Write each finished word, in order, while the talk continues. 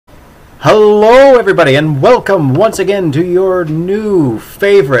Hello everybody and welcome once again to your new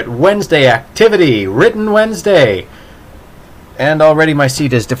favorite Wednesday activity, Written Wednesday. And already my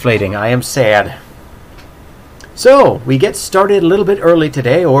seat is deflating. I am sad. So, we get started a little bit early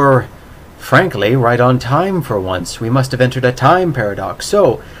today, or frankly, right on time for once. We must have entered a time paradox.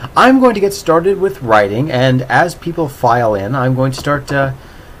 So, I'm going to get started with writing, and as people file in, I'm going to start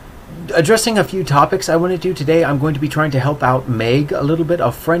addressing a few topics I want to do today. I'm going to be trying to help out Meg a little bit,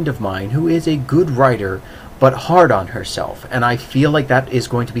 a friend of mine who is a good writer but hard on herself, and I feel like that is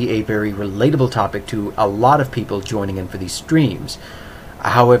going to be a very relatable topic to a lot of people joining in for these streams,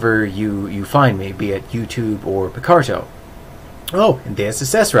 however you find me, be it YouTube or Picarto. Oh, and there's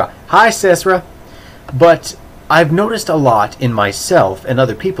Cesra. Hi, Cesra. But I've noticed a lot in myself and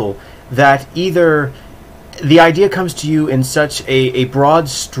other people that either the idea comes to you in such a broad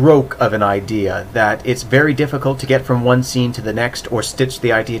stroke of an idea that it's very difficult to get from one scene to the next, or stitch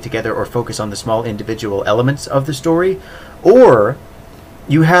the idea together, or focus on the small individual elements of the story. Or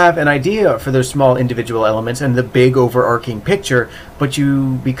you have an idea for those small individual elements and the big overarching picture, but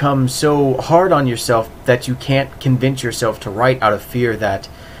you become so hard on yourself that you can't convince yourself to write out of fear that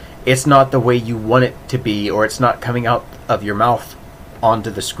it's not the way you want it to be, or it's not coming out of your mouth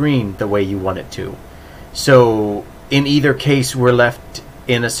onto the screen the way you want it to. So, in either case, we're left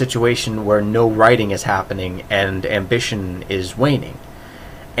in a situation where no writing is happening and ambition is waning.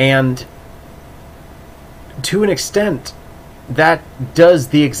 And to an extent, that does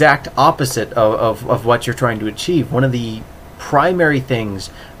the exact opposite of what you're trying to achieve. One of the primary things,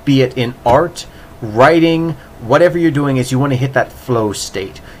 be it in art, writing, whatever you're doing, is you want to hit that flow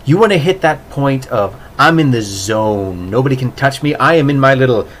state. You want to hit that point of, I'm in the zone. Nobody can touch me. I am in my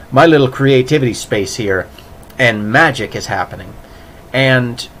little creativity space here, and magic is happening.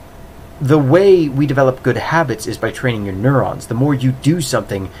 And the way we develop good habits is by training your neurons. The more you do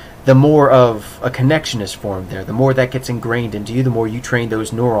something, the more of a connection is formed there. The more that gets ingrained into you, the more you train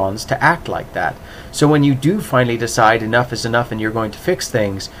those neurons to act like that. So when you do finally decide enough is enough and you're going to fix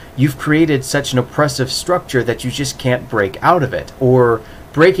things, you've created such an oppressive structure that you just can't break out of it. Or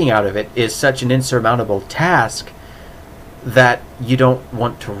breaking out of it is such an insurmountable task that you don't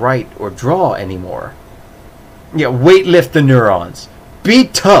want to write or draw anymore. Yeah, weightlift the neurons. Be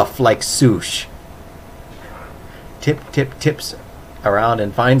tough like Sush. Tips around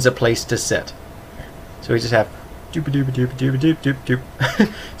and finds a place to sit. So we just have doop doop doop doop doop doop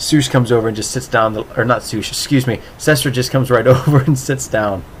doop. Sush comes over and just sits down, or not Sush, excuse me. Cesar just comes right over and sits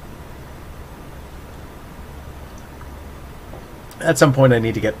down. At some point I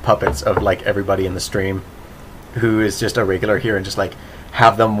need to get puppets of like everybody in the stream who is just a regular here, and just like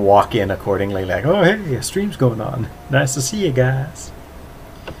have them walk in accordingly, like, oh hey, a stream's going on. Nice to see you guys.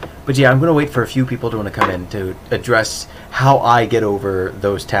 But yeah, I'm going to wait for a few people to want to come in to address how I get over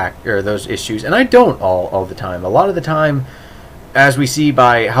those those issues. And I don't all the time. A lot of the time, as we see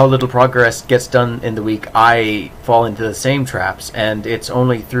by how little progress gets done in the week, I fall into the same traps, and it's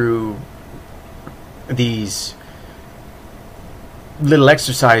only through these little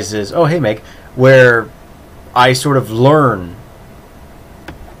exercises, oh hey Meg, where I sort of learn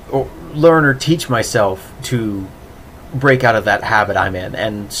or teach myself to break out of that habit I'm in,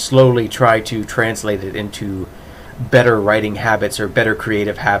 and slowly try to translate it into better writing habits or better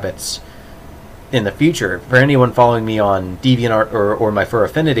creative habits in the future. For anyone following me on DeviantArt or my Fur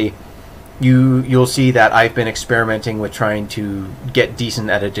Affinity, you'll see that I've been experimenting with trying to get decent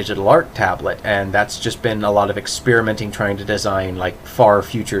at a digital art tablet, and that's just been a lot of experimenting, trying to design like far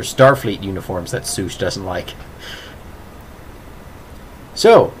future Starfleet uniforms that Sush doesn't like.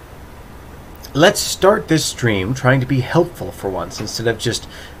 So, let's start this stream trying to be helpful for once, instead of just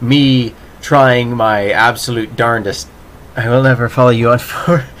me trying my absolute darndest. I will never follow you on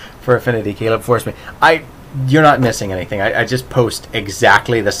for Affinity. Caleb forced me. You're not missing anything. I just post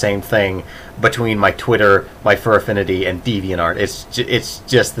exactly the same thing between my Twitter, my Fur Affinity, and DeviantArt. It's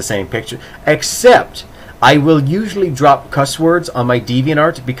just the same picture. Except, I will usually drop cuss words on my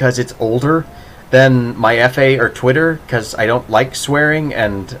DeviantArt because it's older than my FA or Twitter, because I don't like swearing,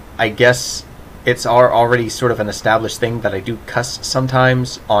 and I guess it's already sort of an established thing that I do cuss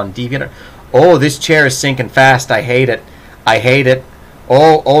sometimes on DeviantArt. Oh, this chair is sinking fast. I hate it. I hate it.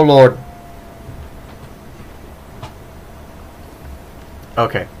 Oh Lord.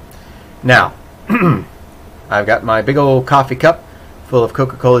 Okay, now, I've got my big old coffee cup full of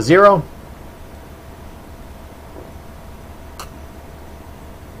Coca-Cola Zero.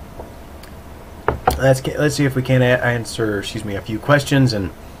 Let's see if we can answer, a few questions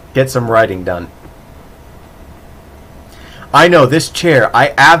and get some writing done. I know, this chair,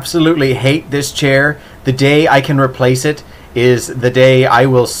 I absolutely hate this chair. The day I can replace it is the day I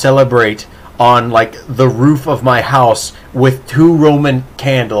will celebrate on like the roof of my house with 2 Roman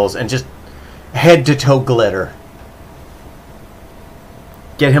candles and just head to toe glitter.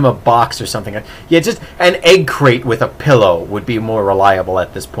 Get him a box or something. Yeah, just an egg crate with a pillow would be more reliable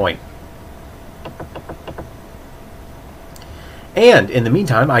at this point. And in the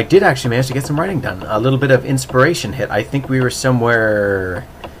meantime, I did actually manage to get some writing done. A little bit of inspiration hit. I think we were somewhere...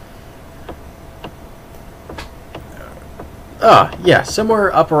 yeah,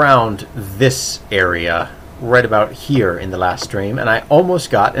 somewhere up around this area. Right about here in the last stream. And I almost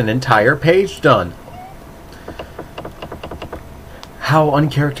got an entire page done. How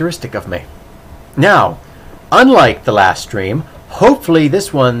uncharacteristic of me. Now, unlike the last stream, hopefully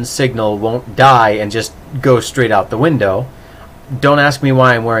this one's signal won't die and just go straight out the window. Don't ask me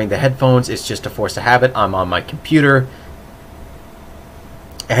why I'm wearing the headphones. It's just a force of habit. I'm on my computer.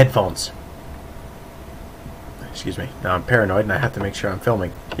 Headphones. Excuse me. Now I'm paranoid and I have to make sure I'm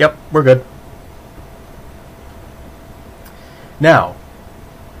filming. Yep, we're good. Now,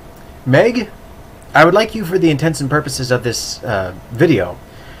 Meg, I would like you, for the intents and purposes of this video,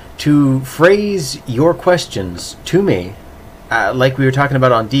 to phrase your questions to me like we were talking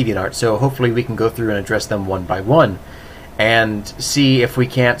about on DeviantArt. So hopefully we can go through and address them one by one and see if we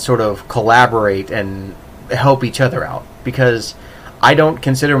can't sort of collaborate and help each other out. Because I don't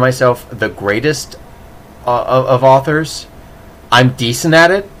consider myself the greatest of authors. I'm decent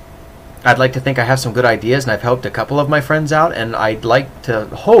at it. I'd like to think I have some good ideas, and I've helped a couple of my friends out, and I'd like to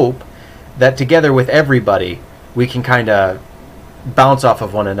hope that together with everybody we can kind of bounce off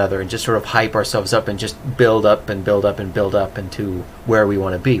of one another and just sort of hype ourselves up and just build up and build up and build up into where we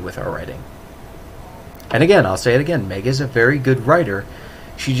want to be with our writing. And again, I'll say it again, Meg is a very good writer.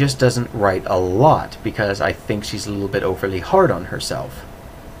 She just doesn't write a lot because I think she's a little bit overly hard on herself.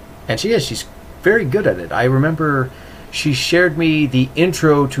 And she is. She's very good at it. I remember she shared me the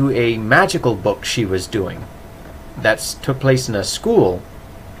intro to a magical book she was doing that took place in a school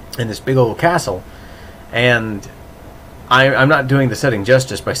in this big old castle. And I'm not doing the setting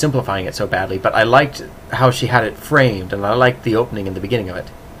justice by simplifying it so badly, but I liked how she had it framed, and I liked the opening and the beginning of it.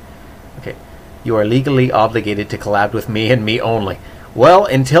 Okay. You are legally obligated to collab with me and me only. Well,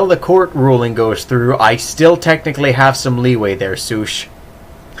 until the court ruling goes through, I still technically have some leeway there, Sush.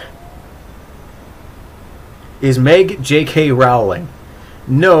 Is Meg J.K. Rowling?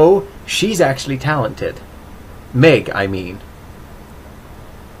 No, she's actually talented. Meg, I mean.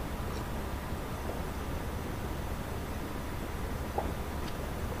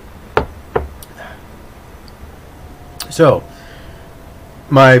 So,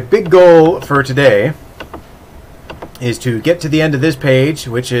 my big goal for today is to get to the end of this page,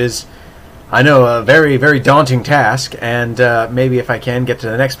 which is, I know, a very, very daunting task, and maybe if I can get to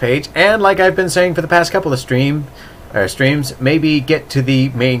the next page, and like I've been saying for the past couple of streams, maybe get to the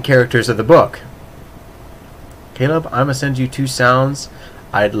main characters of the book. Caleb, I'm gonna send you 2 sounds.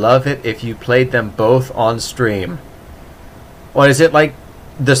 I'd love it if you played them both on stream. What is it like?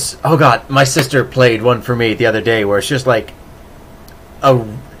 This? Oh God, my sister played one for me the other day where it's just like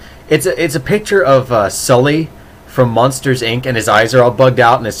it's a picture of Sully from Monsters Inc. and his eyes are all bugged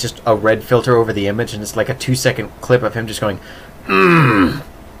out and it's just a red filter over the image and it's like a 2-second clip of him just going I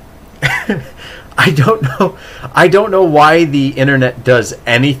don't know why the internet does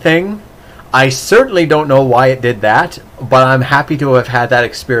anything. I certainly don't know why it did that, but I'm happy to have had that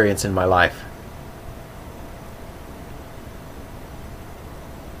experience in my life.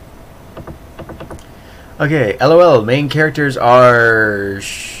 Okay, LOL, main characters are...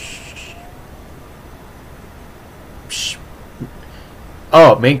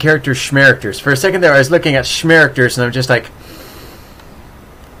 Oh, main characters, schmaracters. For a second there I was looking at schmaracters and I'm just like...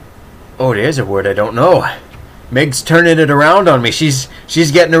 Oh, there's a word I don't know. Meg's turning it around on me. She's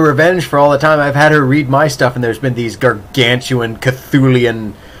getting a revenge for all the time I've had her read my stuff and there's been these gargantuan,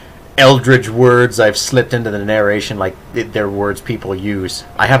 Cthulian, eldritch words I've slipped into the narration like they're words people use.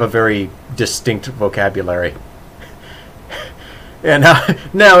 I have a very distinct vocabulary. And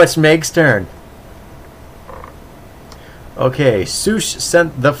now it's Meg's turn. Okay, Sush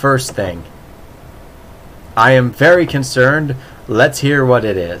sent the first thing. I am very concerned. Let's hear what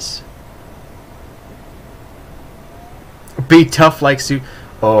it is. Be tough like Sush.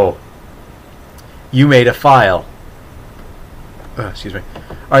 Oh. You made a file. Excuse me.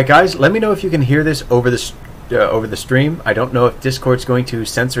 Alright guys, let me know if you can hear this over the stream. I don't know if Discord's going to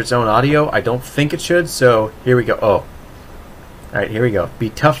censor its own audio. I don't think it should, so here we go. Oh. Alright, here we go. Be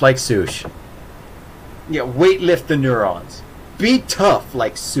tough like Sush. Yeah, weightlift the neurons. Be tough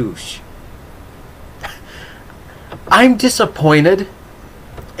like Sush. I'm disappointed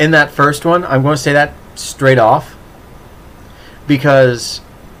in that first one. I'm going to say that straight off. because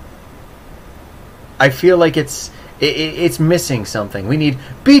I feel like it's missing something. We need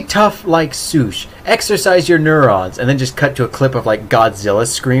be tough like Sush, exercise your neurons, and then just cut to a clip of like Godzilla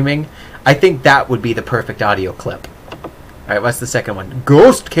screaming. I think that would be the perfect audio clip. Alright, what's the second one?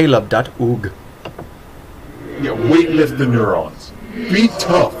 Ghostcaleb.ug. Yeah, weightlift the neurons. Be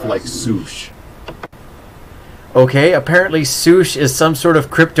tough like Sush. Okay, apparently Sush is some sort of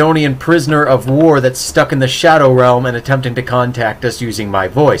Kryptonian prisoner of war that's stuck in the Shadow Realm and attempting to contact us using my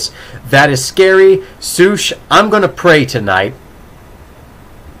voice. That is scary. Sush, I'm gonna pray tonight.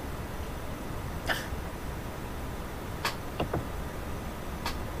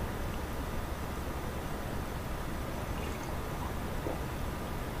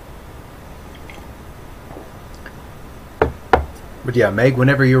 But yeah, Meg,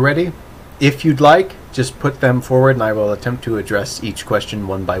 whenever you're ready, if you'd like, just put them forward and I will attempt to address each question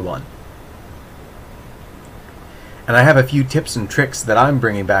one by one. And I have a few tips and tricks that I'm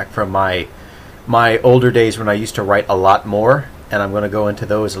bringing back from my older days when I used to write a lot more, and I'm going to go into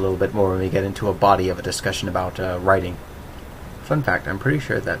those a little bit more when we get into a body of a discussion about writing. Fun fact, I'm pretty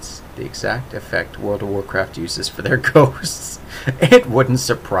sure that's the exact effect World of Warcraft uses for their ghosts. It wouldn't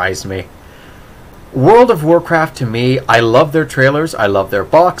surprise me. World of Warcraft, to me, I love their trailers, I love their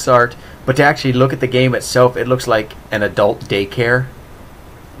box art, but to actually look at the game itself, it looks like an adult daycare.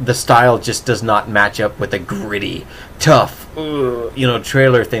 The style just does not match up with the gritty, tough,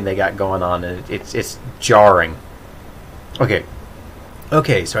 trailer thing they got going on, and it's jarring. Okay,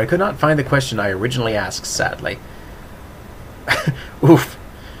 so I could not find the question I originally asked, sadly. Oof,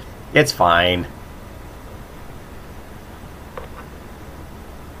 it's fine.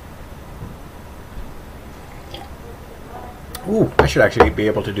 Ooh, I should actually be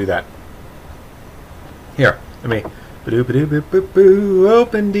able to do that. Here, let me...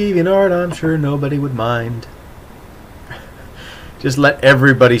 Open DeviantArt, I'm sure nobody would mind. Just let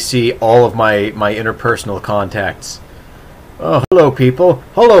everybody see all of my interpersonal contacts. Oh, hello people.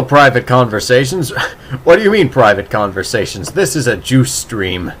 Hello private conversations. What do you mean private conversations? This is a juice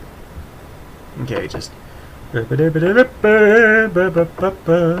stream. Okay, just... grab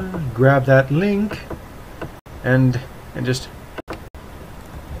that link. And just...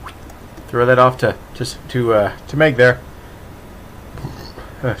 throw that off to Meg there.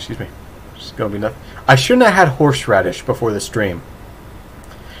 Excuse me. It's gonna be nothing. I shouldn't have had horseradish before the stream.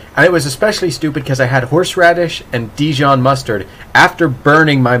 And it was especially stupid because I had horseradish and Dijon mustard after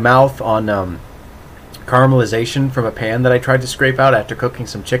burning my mouth on caramelization from a pan that I tried to scrape out after cooking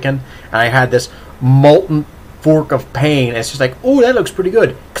some chicken. And I had this molten fork of pain. And it's just like, oh, that looks pretty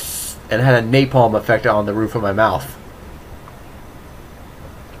good. And it had a napalm effect on the roof of my mouth.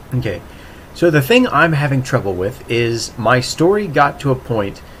 Okay. So the thing I'm having trouble with is my story got to a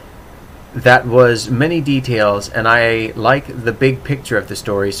point that was many details, and I like the big picture of the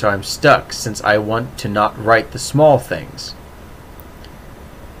story, so I'm stuck since I want to not write the small things.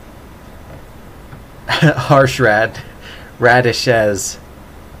 Harsh radishes.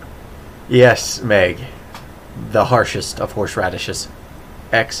 Yes, Meg. The harshest of horseradishes.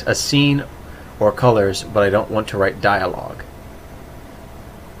 X, a scene or colors, but I don't want to write dialogue.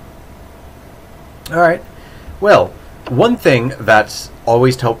 Alright, well, one thing that's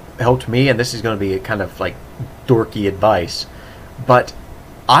always helped me, and this is going to be a kind of like dorky advice, but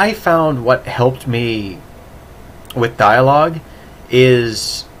I found what helped me with dialogue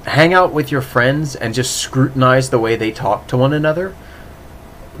is hang out with your friends and just scrutinize the way they talk to one another.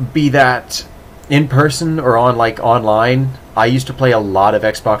 Be that in person or on online. I used to play a lot of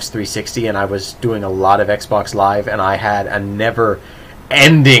Xbox 360 and I was doing a lot of Xbox Live, and I had a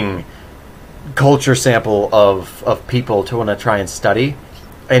never-ending culture sample of people to want to try and study.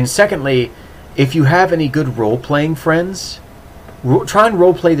 And secondly, if you have any good role-playing friends, try and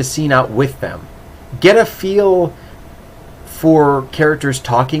role-play the scene out with them. Get a feel for characters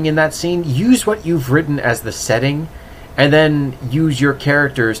talking in that scene. Use what you've written as the setting, and then use your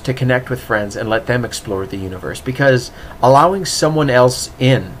characters to connect with friends and let them explore the universe. Because allowing someone else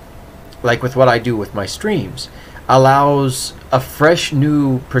in, like with what I do with my streams, allows a fresh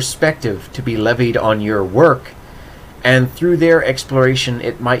new perspective to be levied on your work, and through their exploration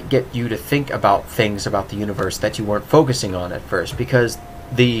it might get you to think about things about the universe that you weren't focusing on at first, because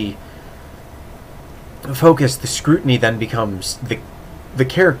the focus, the scrutiny then becomes the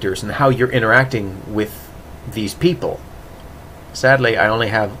characters and how you're interacting with these people. Sadly, I only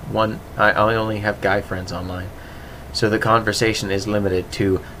have guy friends online, so the conversation is limited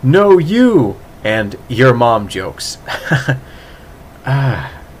to "No, you" and "your mom" jokes.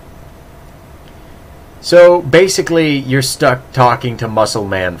 So basically, you're stuck talking to Muscle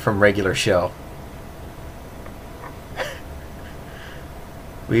Man from Regular Show.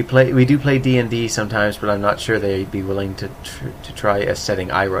 We do play D&D sometimes, but I'm not sure they'd be willing to try a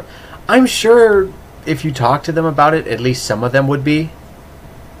setting I wrote. I'm sure if you talk to them about it, at least some of them would be.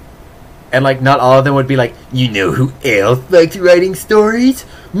 And like not all of them would be like, you know who else likes writing stories?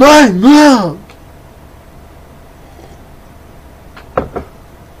 My mom!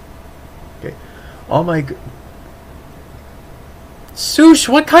 Okay. Oh my god. Sush,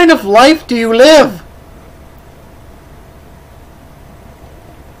 what kind of life do you live?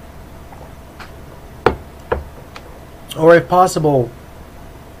 Or if possible,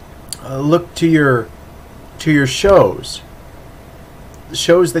 look to your shows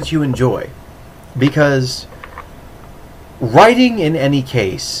that you enjoy, because writing in any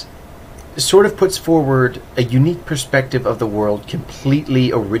case sort of puts forward a unique perspective of the world,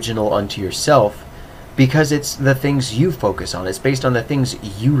 completely original unto yourself, because it's the things you focus on. It's based on the things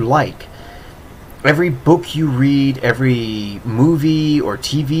you like. Every book you read, every movie or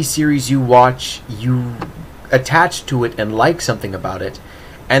TV series you watch, you attach to it and like something about it,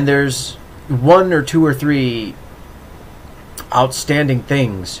 and there's one or two or three outstanding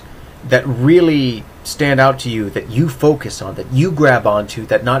things that really stand out to you, that you focus on, that you grab onto,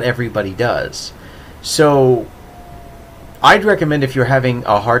 that not everybody does. So I'd recommend, if you're having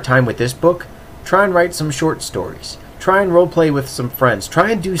a hard time with this book, try and write some short stories. Try and roleplay with some friends.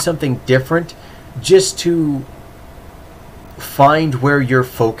 Try and do something different just to find where your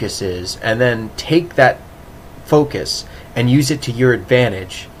focus is, and then take that focus and use it to your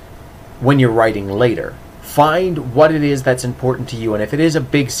advantage when you're writing later. Find what it is that's important to you, and if it is a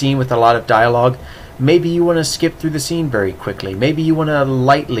big scene with a lot of dialogue, maybe you want to skip through the scene very quickly. Maybe you want to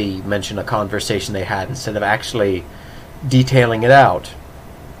lightly mention a conversation they had instead of actually detailing it out.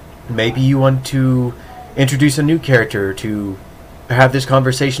 Maybe you want to introduce a new character to have this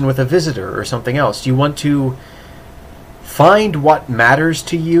conversation with a visitor or something else. You want to find what matters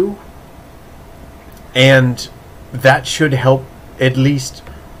to you, and that should help at least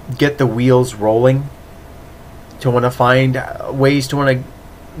get the wheels rolling, to want to find ways to want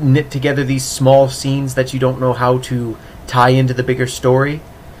to knit together these small scenes that you don't know how to tie into the bigger story.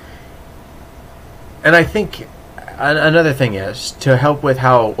 And I think another thing is to help with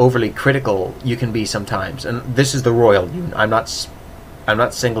how overly critical you can be sometimes. And this is the Royal Union. I'm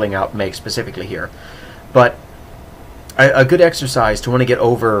not singling out Meg specifically here, but a good exercise to want to get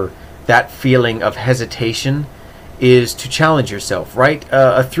over that feeling of hesitation is to challenge yourself. Write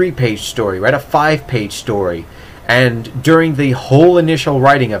a 3-page story, write a 5-page story, and during the whole initial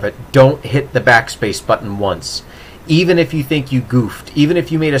writing of it, don't hit the backspace button once. Even if you think you goofed, even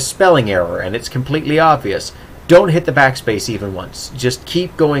if you made a spelling error and it's completely obvious, don't hit the backspace even once. Just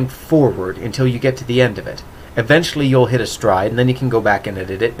keep going forward until you get to the end of it. Eventually you'll hit a stride, and then you can go back and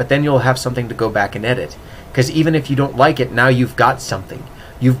edit it, but then you'll have something to go back and edit. Because even if you don't like it, now you've got something.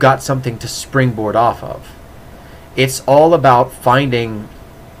 You've got something to springboard off of. It's all about finding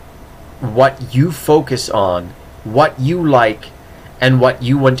what you focus on, what you like, and what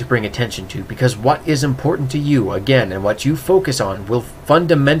you want to bring attention to. Because what is important to you, again, and what you focus on will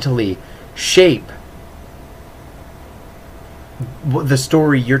fundamentally shape the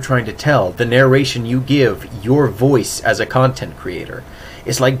story you're trying to tell, the narration you give, your voice as a content creator.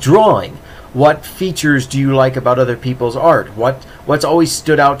 It's like drawing. What features do you like about other people's art? What's always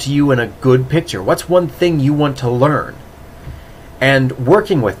stood out to you in a good picture? What's one thing you want to learn? And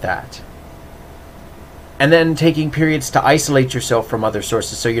working with that. And then taking periods to isolate yourself from other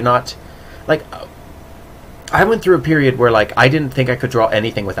sources, so you're not... Like, I went through a period where, like, I didn't think I could draw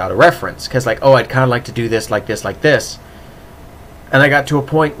anything without a reference. Because, like, oh, I'd kind of like to do this, like this, like this. And I got to a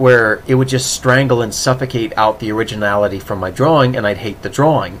point where it would just strangle and suffocate out the originality from my drawing, and I'd hate the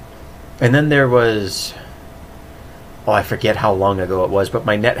drawing. And then there was... Oh, I forget how long ago it was, but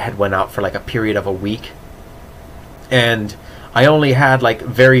my net had went out for like a period of a week. And I only had like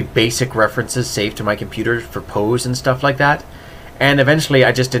very basic references saved to my computer for pose and stuff like that. And eventually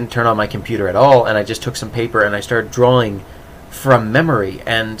I just didn't turn on my computer at all, and I just took some paper and I started drawing from memory.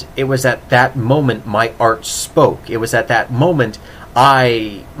 And it was at that moment my art spoke. It was at that moment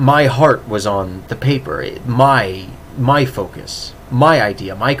my heart was on the paper. My focus, my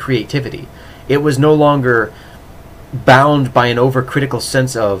idea, my creativity. It was no longer bound by an overcritical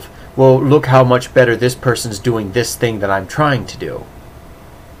sense of, well, look how much better this person's doing this thing that I'm trying to do.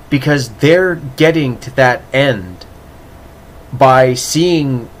 Because they're getting to that end by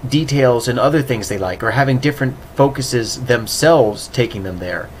seeing details in other things they like, or having different focuses themselves taking them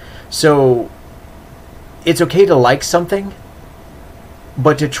there. So it's okay to like something,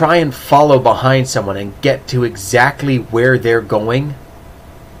 but to try and follow behind someone and get to exactly where they're going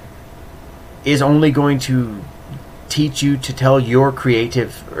is only going to teach you to tell your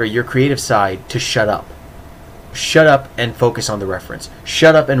creative side to shut up. Shut up and focus on the reference.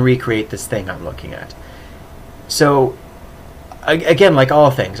 Shut up and recreate this thing I'm looking at. So, again, like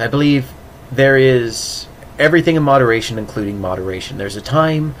all things, I believe there is everything in moderation, including moderation. There's a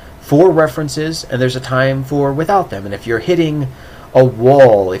time for references, and there's a time for without them. And if you're hitting a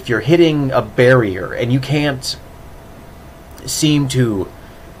wall, if you're hitting a barrier, and you can't seem to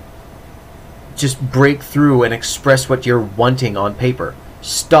just break through and express what you're wanting on paper,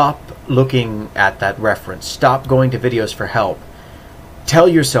 stop looking at that reference. Stop going to videos for help. Tell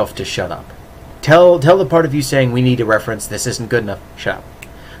yourself to shut up. Tell the part of you saying, we need a reference, this isn't good enough, shut up.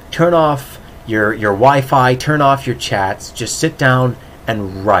 Turn off your Wi-Fi, turn off your chats, just sit down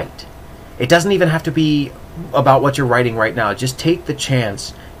and write. It doesn't even have to be about what you're writing right now. Just take the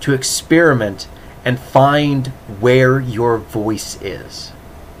chance to experiment and find where your voice is.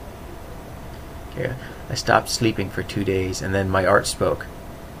 Okay, I stopped sleeping for 2 days and then my art spoke.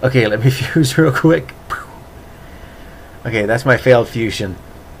 Okay, let me fuse real quick. Okay, that's my failed fusion.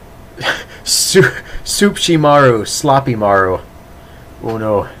 Soup Shimaru, Sloppy Maru. Oh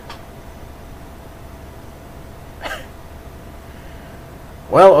no.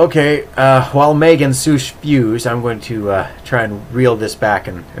 Well, okay, while Megan Sush fuse, I'm going to try and reel this back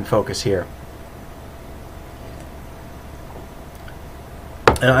and focus here.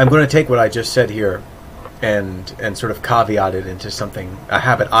 And I'm going to take what I just said here and sort of caveat it into something, a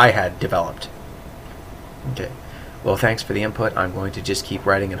habit I had developed. Okay. Well, thanks for the input. I'm going to just keep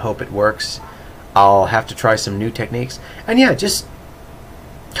writing and hope it works. I'll have to try some new techniques. And yeah, just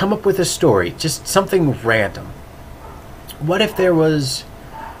come up with a story. Just something random. What if there was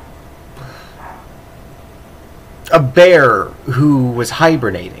a bear who was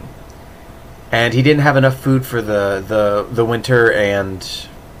hibernating and he didn't have enough food for the winter, and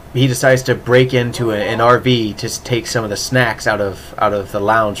he decides to break into an RV to take some of the snacks out of the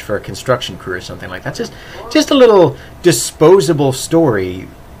lounge for a construction crew or something like that. Just a little disposable story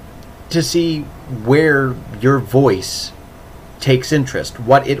to see where your voice takes interest,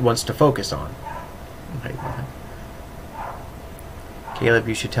 what it wants to focus on. Okay. Caleb,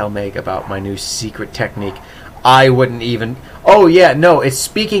 you should tell Meg about my new secret technique. I wouldn't even... Oh, yeah, no, it's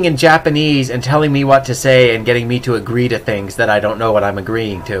speaking in Japanese and telling me what to say and getting me to agree to things that I don't know what I'm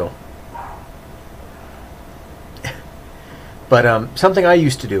agreeing to. But something I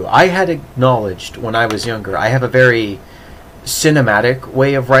used to do, I had acknowledged when I was younger, I have a very cinematic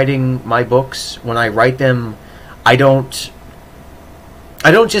way of writing my books. When I write them, I don't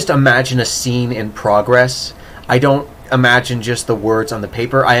just imagine a scene in progress. I don't imagine just the words on the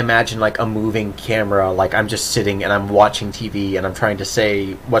paper. I imagine like a moving camera, like I'm just sitting and I'm watching TV and I'm trying to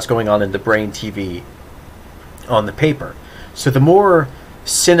say what's going on in the brain TV on the paper. So the more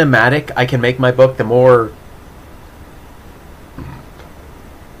cinematic I can make my book, the more...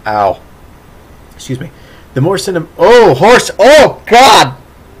 Ow. Excuse me. The more Oh, horse! Oh, God!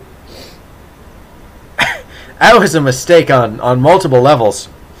 That was a mistake on multiple levels.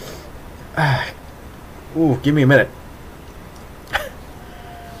 Ooh, give me a minute.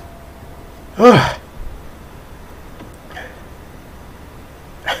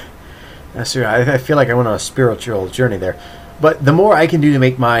 That's true. I feel like I went on a spiritual journey there. But the more I can do to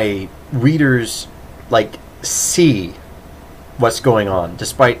make my readers like see what's going on,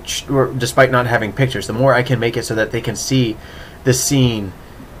 despite not having pictures, the more I can make it so that they can see the scene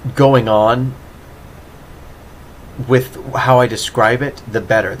going on with how I describe it, the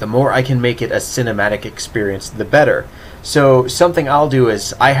better. The more I can make it a cinematic experience, the better. So something I'll do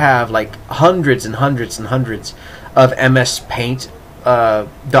is I have like hundreds and hundreds and hundreds of MS Paint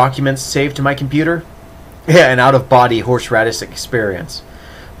documents saved to my computer. Yeah, an out-of-body horseradish experience.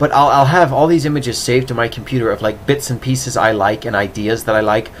 But I'll have all these images saved to my computer of like bits and pieces I like and ideas that I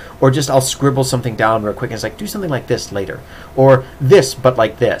like, or just I'll scribble something down real quick and it's like, do something like this later, or this but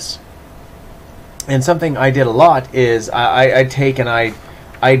like this. And something I did a lot is I take and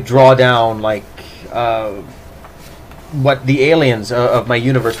I draw down like what the aliens of my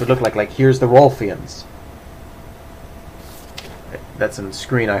universe would look like. Like here's the Rolfians. That's on the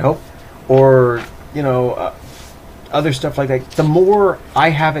screen, I hope. Or you know. Other stuff like that. The more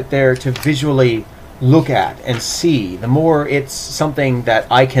I have it there to visually look at and see, the more it's something that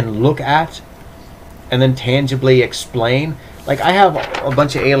I can look at and then tangibly explain. Like I have a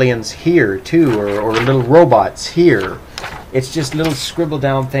bunch of aliens here too, or little robots here. It's just little scribbled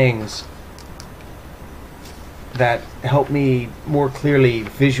down things that help me more clearly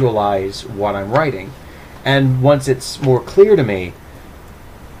visualize what I'm writing. And once it's more clear to me,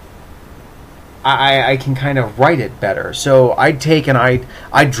 I can kind of write it better. So I'd take and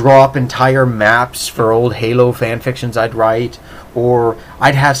I'd draw up entire maps for old Halo fan fictions I'd write, or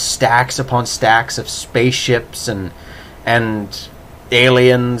I'd have stacks upon stacks of spaceships and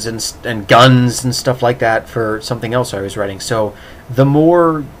aliens and guns and stuff like that for something else I was writing. So the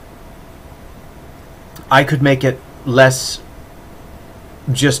more I could make it less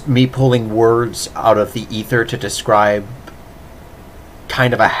just me pulling words out of the ether to describe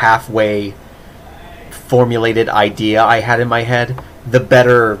kind of a halfway formulated idea I had in my head, the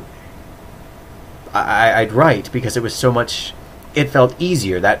better I'd write, because it was so much, it felt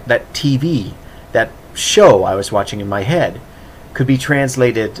easier. That TV, that show I was watching in my head could be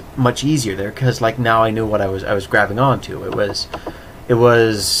translated much easier there, because like now I knew what I was grabbing onto. It was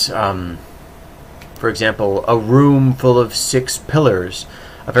for example, a room full of 6 pillars,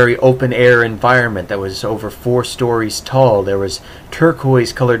 a very open-air environment that was over 4 stories tall. There was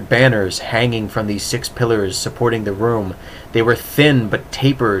turquoise-colored banners hanging from these 6 pillars supporting the room. They were thin but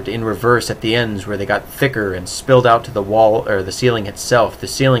tapered in reverse at the ends, where they got thicker and spilled out to the wall or the ceiling itself. The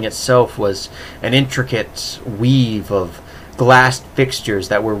ceiling itself was an intricate weave of glass fixtures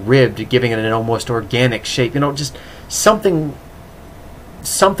that were ribbed, giving it an almost organic shape. You know, just something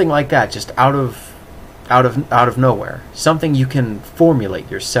like that, just out of nowhere. Something you can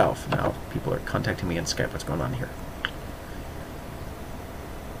formulate yourself. Now, people are contacting me on Skype. What's going on here?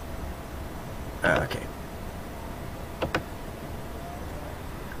 Okay.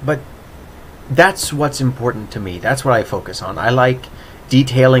 But that's what's important to me. That's what I focus on. I like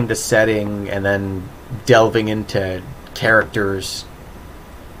detailing the setting and then delving into characters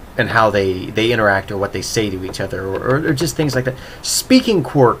and how they interact or what they say to each other, or just things like that. Speaking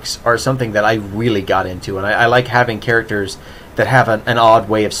quirks are something that I really got into, and I like having characters that have an odd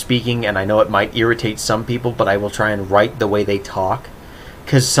way of speaking, and I know it might irritate some people, but I will try and write the way they talk,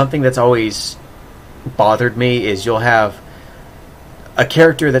 because something that's always bothered me is you'll have a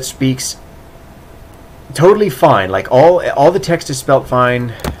character that speaks totally fine, like all the text is spelt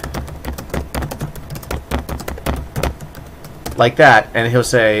fine, like that, and he'll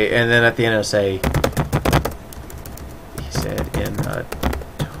say, and then at the end he'll say, he said in a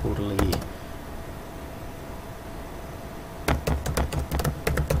totally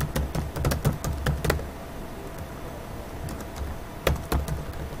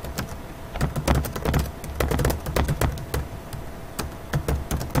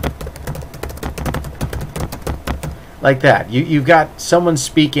like that. You've got someone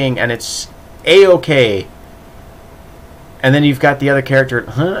speaking and it's A-okay, and then you've got the other character,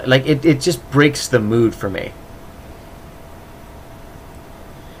 huh? Like, it just breaks the mood for me.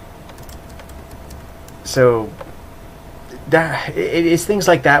 So, it's things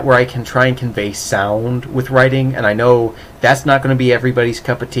like that where I can try and convey sound with writing, and I know that's not going to be everybody's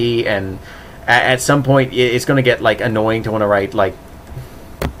cup of tea, and at some point it's going to get, like, annoying to want to write, like,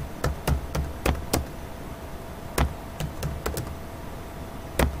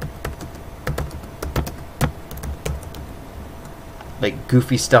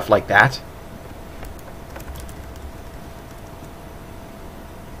 goofy stuff like that.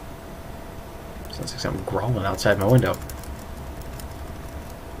 Sounds like something growling outside my window.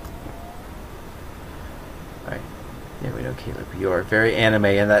 Alright, there we go, Caleb. You are very anime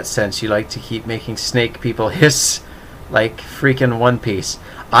in that sense. You like to keep making snake people hiss like freaking One Piece.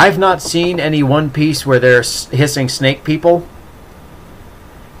 I've not seen any One Piece where they're hissing snake people,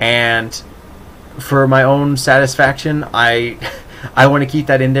 and for my own satisfaction, I want to keep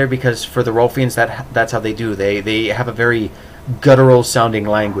that in there, because for the Rolfians, that's how they do. They have a very guttural sounding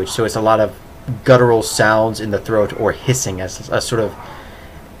language, so it's a lot of guttural sounds in the throat or hissing as a sort of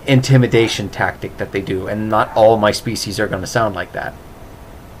intimidation tactic that they do, and not all my species are going to sound like that.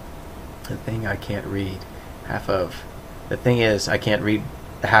 The thing I can't read half of. The thing is, I can't read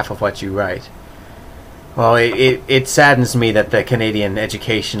half of what you write. Well, it saddens me that the Canadian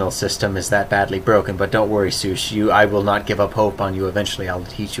educational system is that badly broken, but don't worry, Sush. I will not give up hope on you. Eventually, I'll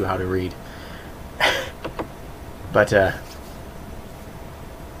teach you how to read. But, in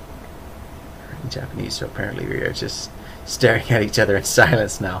Japanese, so apparently we are just staring at each other in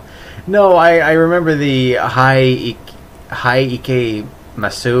silence now. No, I remember the Hai Ike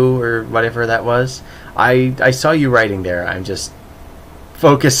Masu, or whatever that was. I saw you writing there. I'm just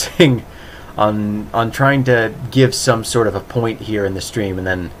focusing on trying to give some sort of a point here in the stream, and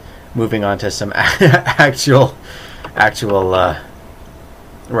then moving on to some actual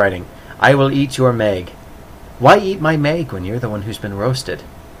writing. I will eat your Meg. Why eat my Meg when you're the one who's been roasted?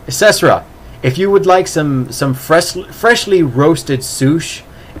 Cesra, if you would like some freshly roasted sush,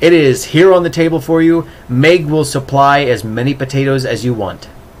 it is here on the table for you. Meg will supply as many potatoes as you want.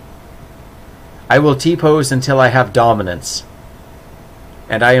 I will T-pose until I have dominance.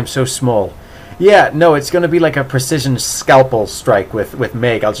 And I am so small. Yeah, no, it's going to be like a precision scalpel strike with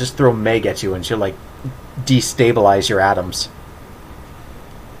Meg. I'll just throw Meg at you and she'll, like, destabilize your atoms.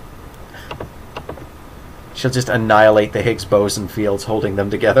 She'll just annihilate the Higgs boson fields holding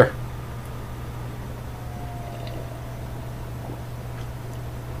them together.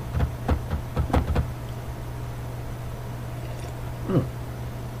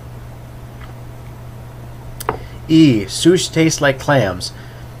 E. Sush tastes like clams.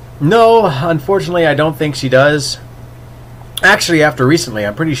 No, unfortunately, I don't think she does. Actually, after recently,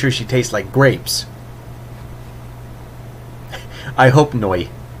 I'm pretty sure she tastes like grapes. I hope Noi.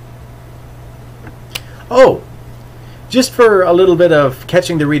 Oh, just for a little bit of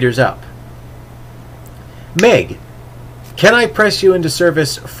catching the readers up. Meg, can I press you into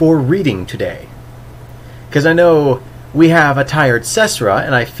service for reading today? Because I know we have a tired Sesra,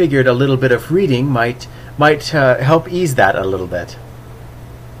 and I figured a little bit of reading might help ease that a little bit.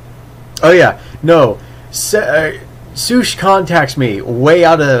 Oh yeah, no. Sush contacts me way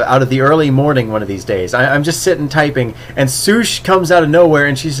out of the early morning one of these days. I'm just sitting typing, and Sush comes out of nowhere,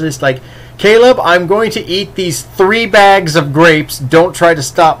 and she's just like, Caleb, I'm going to eat these 3 bags of grapes. Don't try to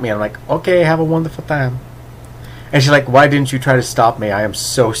stop me. I'm like, okay, have a wonderful time. And she's like, why didn't you try to stop me? I am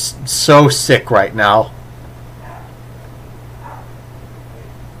so sick right now.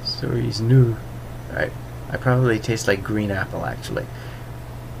 So he's new. Alright. I probably taste like green apple, actually.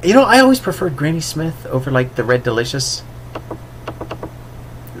 You know, I always preferred Granny Smith over, like, the Red Delicious.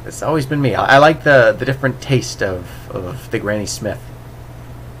 It's always been me. I like the different taste of the Granny Smith.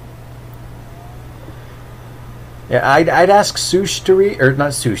 Yeah, I'd ask Sush to read, or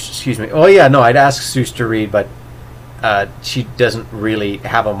not Sush, excuse me. Oh yeah, no, I'd ask Sush to read, but she doesn't really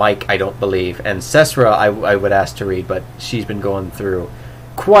have a mic, I don't believe. And Sesra, I would ask to read, but she's been going through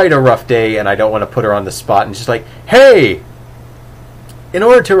quite a rough day, and I don't want to put her on the spot. And she's like, hey, in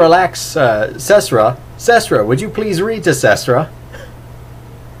order to relax Sesra, would you please read to Sesra?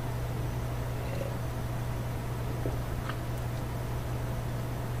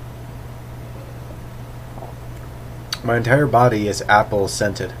 My entire body is apple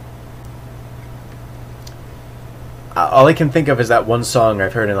scented. All I can think of is that one song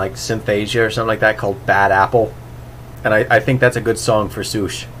I've heard in, like, Synthesia or something like that called Bad Apple. And I think that's a good song for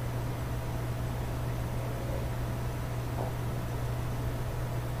Sush.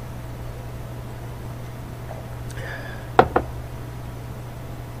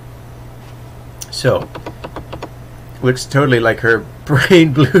 So, looks totally like her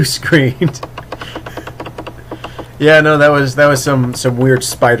brain blue screened. Yeah, no, that was some weird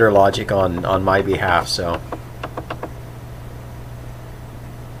spider logic on my behalf, so.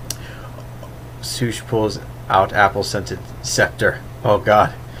 Sush pulls out apple-scented scepter. Oh,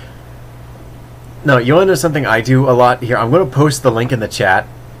 God. No, you want to know something I do a lot here? I'm going to post the link in the chat.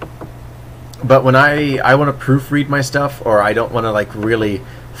 But when I want to proofread my stuff, or I don't want to, like, really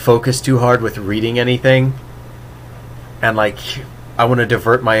focus too hard with reading anything, and, like, I want to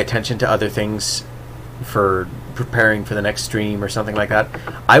divert my attention to other things for preparing for the next stream or something like that,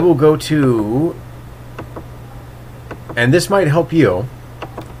 I will go to, and this might help you,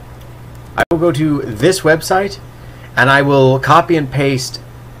 I will go to this website, and I will copy and paste.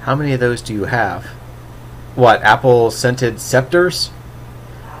 How many of those do you have? What, apple-scented scepters?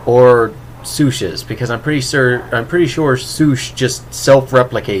 Or Sush's? Because I'm pretty sure Sush just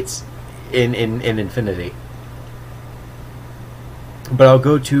self-replicates in infinity. But I'll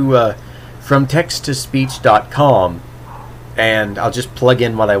go to FromTextToSpeech.com, and I'll just plug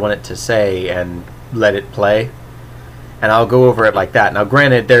in what I want it to say and let it play. And I'll go over it like that. Now,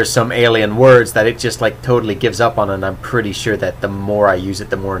 granted, there's some alien words that it just, like, totally gives up on, and I'm pretty sure that the more I use it,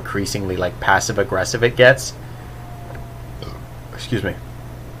 the more increasingly, like, passive-aggressive it gets. Excuse me.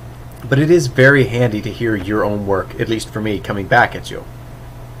 But it is very handy to hear your own work, at least for me, coming back at you.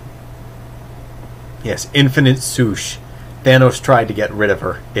 Yes, Infinite Sush. Thanos tried to get rid of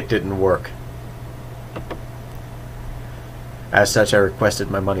her. It didn't work. As such, I requested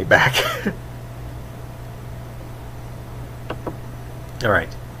my money back. Alright.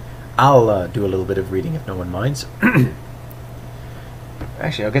 I'll do a little bit of reading if no one minds.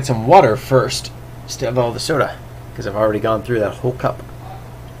 Actually, I'll get some water first instead of all the soda, because I've already gone through that whole cup.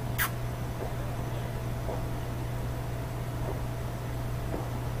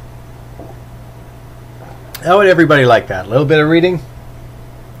 How would everybody like that? A little bit of reading?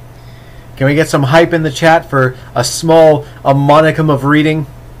 Can we get some hype in the chat for a monicum of reading?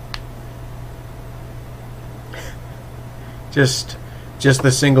 Just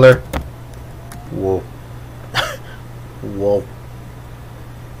the singular. Whoa. Whoa.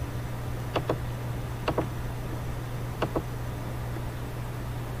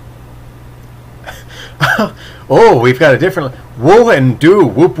 Oh, we've got a different... Woo and do.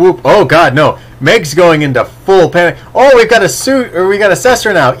 Whoop whoop. Oh, God, no. Meg's going into full panic. Oh, we've got a suit, or we got a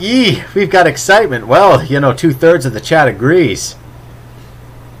Cessor now. We've got excitement. Well, you know, 2/3 of the chat agrees.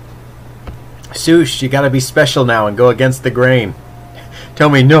 Sush, you gotta be special now and go against the grain. Tell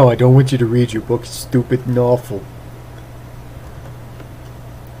me, no, I don't want you to read your book. It's stupid and awful.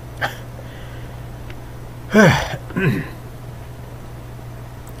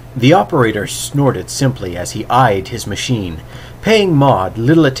 The operator snorted simply as he eyed his machine, paying Maud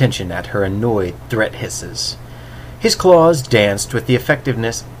little attention at her annoyed threat hisses. His claws danced with the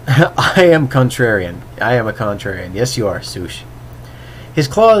effectiveness... I am contrarian. I am a contrarian. Yes, you are, Sush. His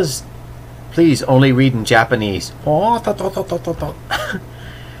claws... Please only read in Japanese.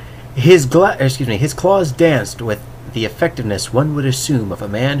 His claws danced with the effectiveness one would assume of a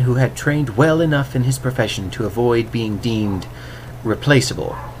man who had trained well enough in his profession to avoid being deemed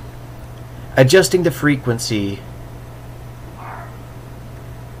replaceable. Adjusting the frequency...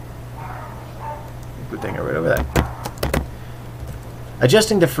 Good thing I read over that.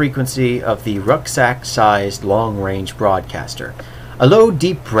 Adjusting the frequency of the rucksack-sized long-range broadcaster. A low,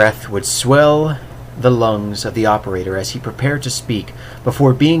 deep breath would swell the lungs of the operator as he prepared to speak,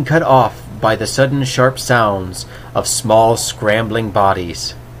 before being cut off by the sudden sharp sounds of small, scrambling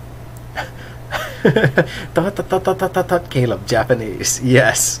bodies. Caleb, Japanese.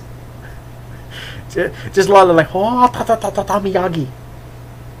 Yes. Just a lot of like, Miyagi.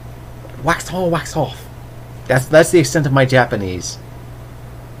 Wax on, wax off. That's the extent of my Japanese.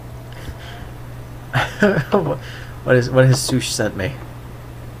 What has Sush sent me?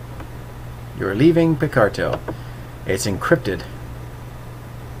 You're leaving Picarto. It's encrypted.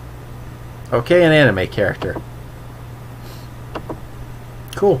 Okay, an anime character.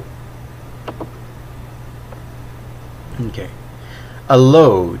 Cool. Okay. A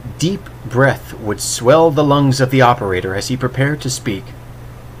low, deep breath would swell the lungs of the operator as he prepared to speak.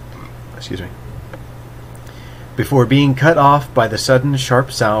 Excuse me. Before being cut off by the sudden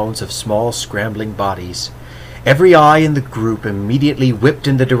sharp sounds of small scrambling bodies. Every eye in the group immediately whipped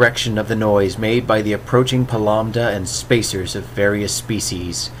in the direction of the noise made by the approaching Palomda and spacers of various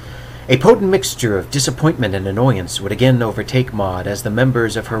species. A potent mixture of disappointment and annoyance would again overtake Maud as the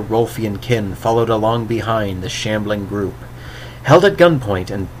members of her Rolfian kin followed along behind the shambling group. Held at gunpoint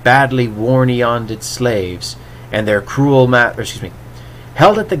and badly worn Eondid slaves and their cruel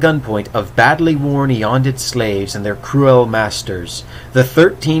Held at the gunpoint of badly worn Eondid slaves and their cruel masters, the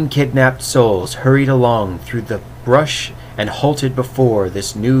 13 kidnapped souls hurried along through the brush and halted before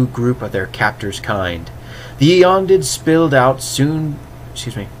this new group of their captors' kind. The Eondid spilled out soon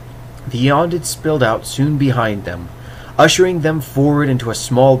behind them, ushering them forward into a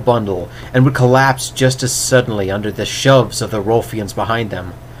small bundle, and would collapse just as suddenly under the shoves of the Rolfians behind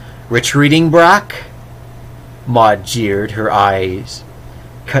them. Retreating, Brack? Maud jeered, her eyes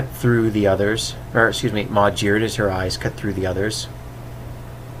cut through the others. Maud jeered as her eyes cut through the others.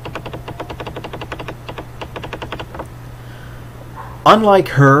 Unlike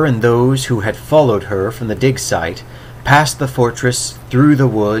her and those who had followed her from the dig site, past the fortress, through the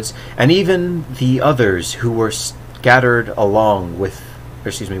woods, and even the others who were scattered along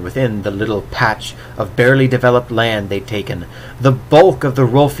within the little patch of barely developed land they'd taken, the bulk of the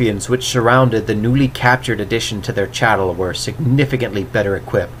Rolfians which surrounded the newly captured addition to their chattel were significantly better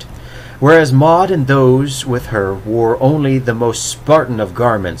equipped, whereas Maud and those with her wore only the most Spartan of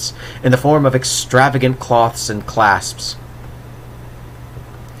garments, in the form of extravagant cloths and clasps,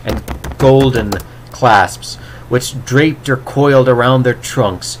 and golden clasps, which draped or coiled around their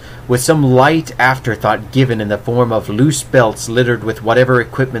trunks, with some light afterthought given in the form of loose belts littered with whatever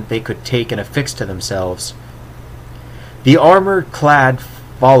equipment they could take and affix to themselves. The armor-clad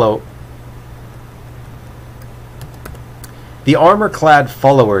followers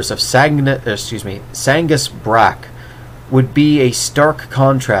of Sangus Brack would be a stark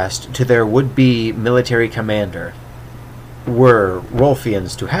contrast to their would-be military commander, were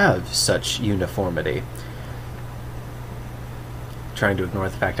Rolfians to have such uniformity. Trying to ignore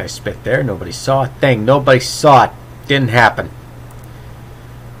the fact I spit there. Nobody saw it. Dang, nobody saw it. Didn't happen.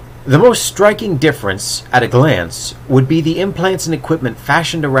 The most striking difference, at a glance, would be the implants and equipment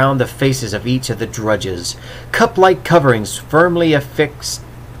fashioned around the faces of each of the drudges. Cup-like coverings firmly affixed...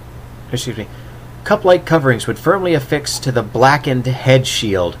 Cup-like coverings would firmly affix to the blackened head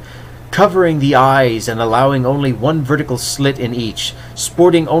shield, covering the eyes and allowing only one vertical slit in each,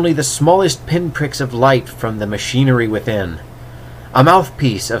 sporting only the smallest pinpricks of light from the machinery within. A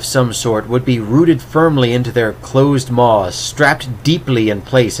mouthpiece of some sort would be rooted firmly into their closed maws, strapped deeply in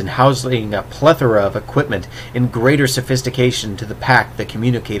place and housing a plethora of equipment in greater sophistication to the pack the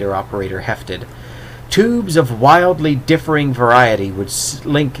communicator operator hefted. Tubes of wildly differing variety would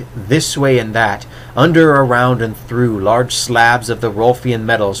slink this way and that, under, around, and through large slabs of the Rolfian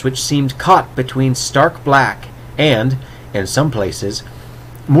metals, which seemed caught between stark black and, in some places,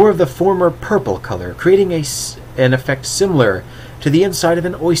 more of the former purple color, creating an effect similar to the inside of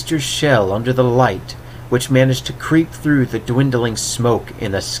an oyster's shell under the light, which managed to creep through the dwindling smoke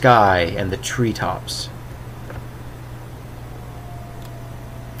in the sky and the treetops.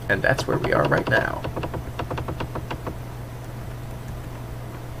 And that's where we are right now.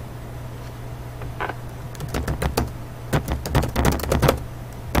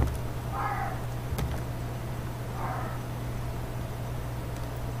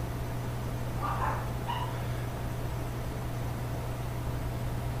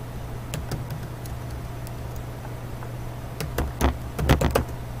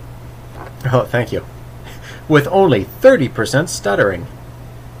 Oh, thank you. With only 30% stuttering.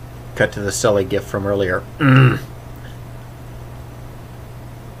 Cut to the Sully gif from earlier.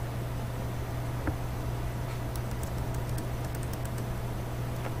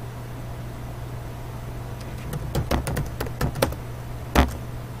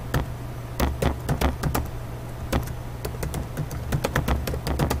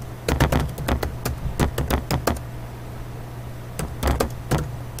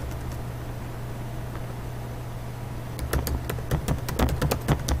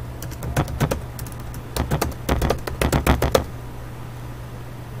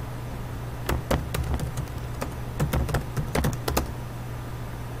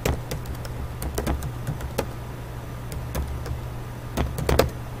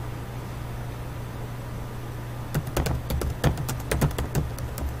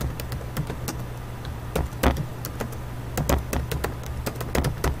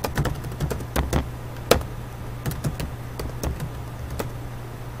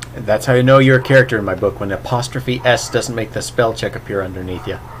 That's how you know you're a character in my book, when apostrophe S doesn't make the spell check appear underneath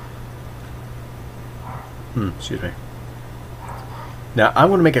you. Excuse me. Now, I'm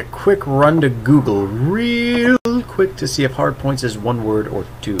going to make a quick run to Google real quick to see if hard points is one word or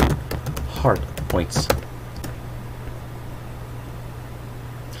two. Hard points.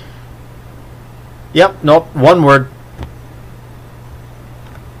 Yep, nope, one word.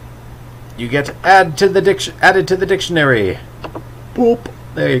 You get added to the dictionary. Boop.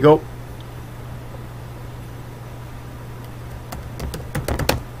 There you go.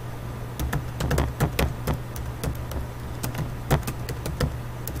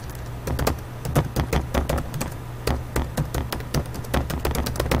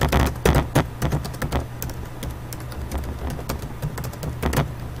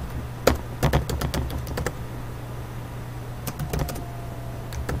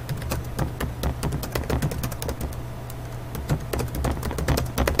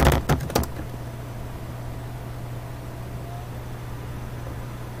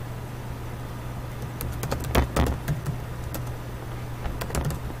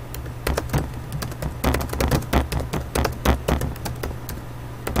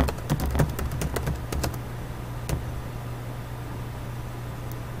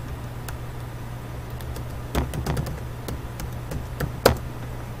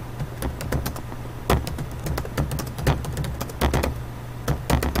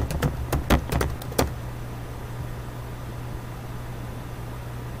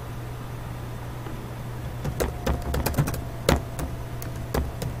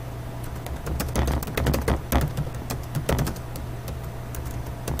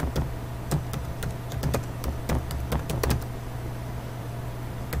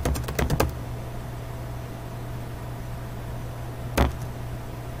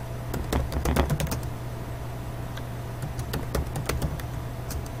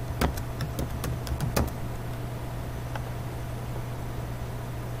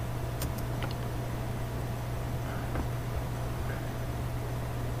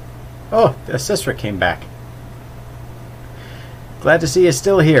 Oh, the Assessor came back. Glad to see you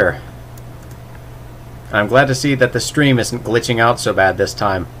still here. I'm glad to see that the stream isn't glitching out so bad this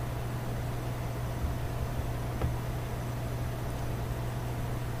time.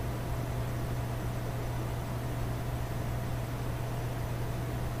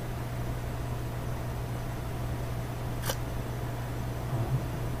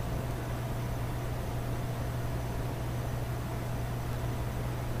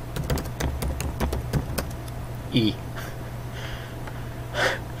 E.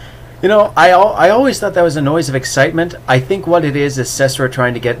 You know, I always thought that was a noise of excitement. I think what it is Cesra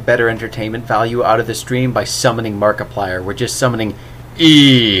trying to get better entertainment value out of the stream by summoning Markiplier. We're just summoning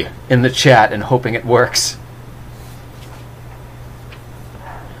E in the chat and hoping it works.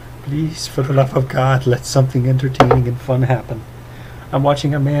 Please, for the love of God, let something entertaining and fun happen. I'm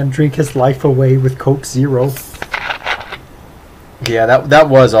watching a man drink his life away with Coke Zero. Yeah, that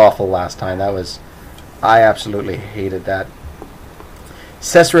was awful last time. I absolutely hated that.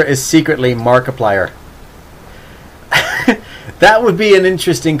 Cesra is secretly Markiplier. That would be an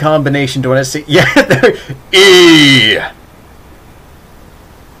interesting combination to want to see. Yeah,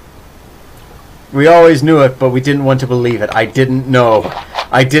 we always knew it, but we didn't want to believe it. I didn't know.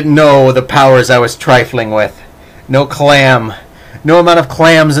 I didn't know the powers I was trifling with. No clam. No amount of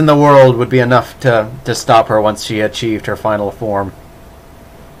clams in the world would be enough to stop her once she achieved her final form.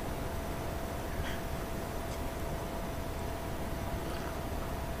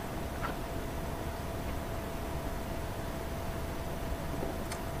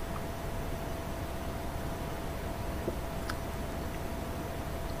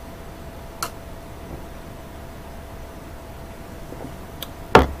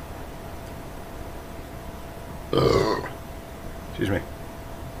 Excuse me.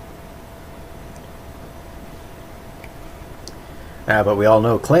 But we all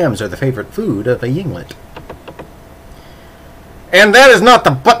know clams are the favorite food of a yinglet. And that is not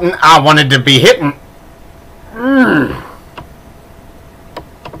the button I wanted to be hitting.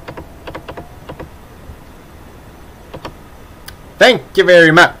 Thank you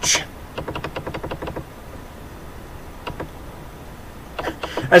very much.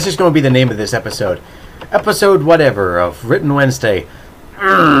 That's just going to be the name of this episode. Episode whatever of Written Wednesday.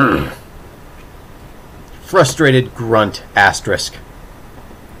 Frustrated grunt asterisk.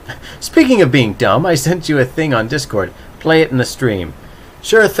 Speaking of being dumb, I sent you a thing on Discord. Play it in the stream.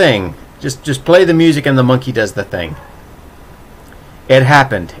 Sure thing. Just play the music and the monkey does the thing. It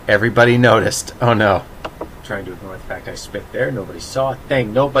happened. Everybody noticed. Oh no. I'm trying to ignore the fact I spit there. Nobody saw a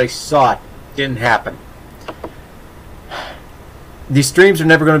thing. Nobody saw it. Didn't happen. These streams are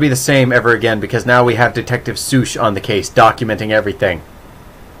never going to be the same ever again because now we have Detective Sush on the case, documenting everything.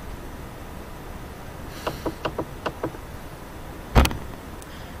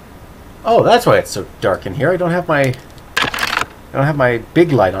 Oh, that's why it's so dark in here. I don't have my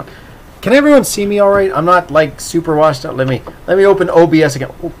big light on. Can everyone see me all right? I'm not like super washed out. Let me open OBS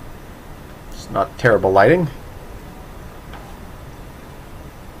again. Oh, it's not terrible lighting.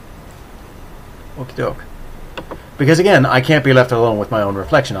 Okie doke. Because again, I can't be left alone with my own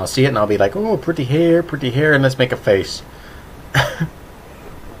reflection. I'll see it and I'll be like, oh, pretty hair, and let's make a face.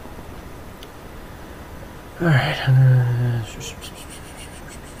 Alright.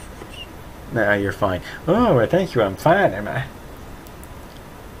 Nah, you're fine. Oh, thank you, I'm fine, am I?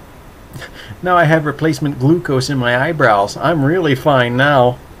 Now I have replacement glucose in my eyebrows. I'm really fine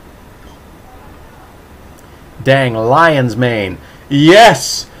now. Dang, lion's mane.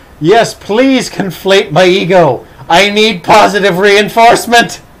 Yes! Yes, please conflate my ego. I need positive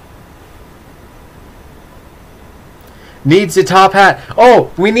reinforcement. Needs the top hat.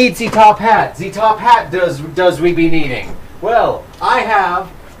 Oh, we need the top hat. The top hat does we be needing. Well, I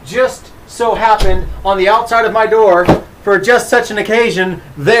have just so happened on the outside of my door for just such an occasion.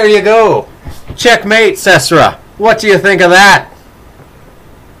 There you go. Checkmate, Cesra. What do you think of that?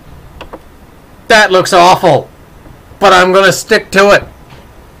 That looks awful, but I'm going to stick to it.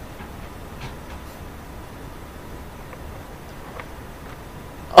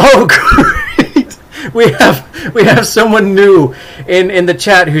 Oh, great! We have someone new in the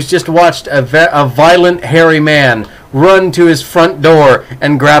chat who's just watched a violent, hairy man run to his front door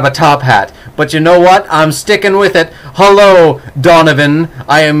and grab a top hat. But you know what? I'm sticking with it. Hello, Donovan.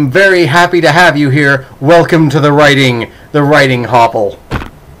 I am very happy to have you here. Welcome to the writing hopple.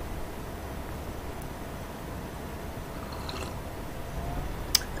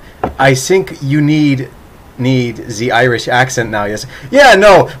 I think you need the Irish accent now. Yes. Yeah.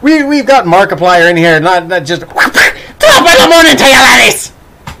 No. We've got Markiplier in here. Not just top of the morning to you, laddies.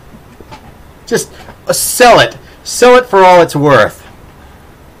 Just sell it. Sell it for all it's worth.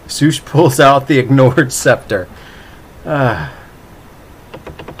 Sush pulls out the ignored scepter. All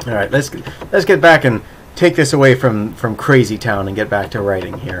right. Let's get back and take this away from Crazy Town and get back to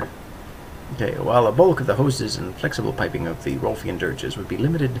writing here. Okay. While a bulk of the hoses and flexible piping of the Rolfian dirges would be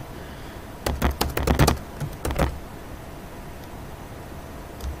limited.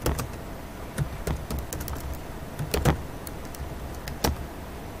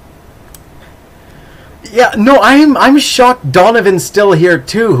 Yeah, no, I'm shocked Donovan's still here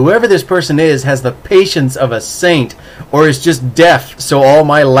too. Whoever this person is has the patience of a saint, or is just deaf, so all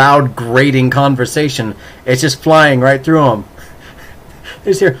my loud, grating conversation is just flying right through him.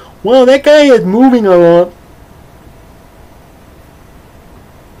 He's here. Well, that guy is moving a lot.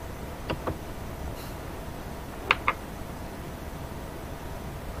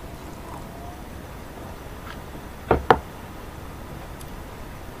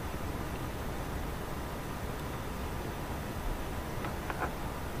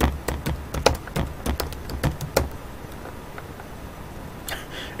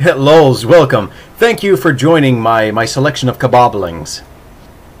 Lols, welcome. Thank you for joining my selection of kebablings,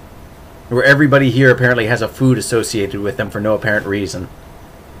 where everybody here apparently has a food associated with them for no apparent reason.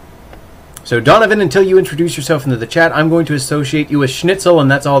 So Donovan, until you introduce yourself into the chat, I'm going to associate you with Schnitzel,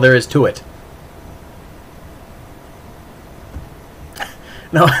 and that's all there is to it.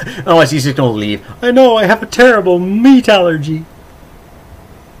 No, otherwise he's just going to leave. I know, I have a terrible meat allergy.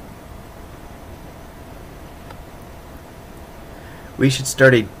 We should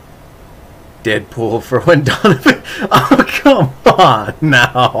start a Deadpool for when Donovan... Oh, come on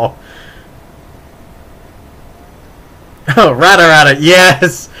now. Oh, Rata,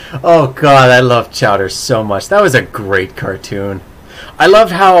 yes! Oh, God, I love Chowder so much. That was a great cartoon. I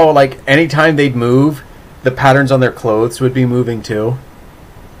loved how, like, anytime they'd move, the patterns on their clothes would be moving, too.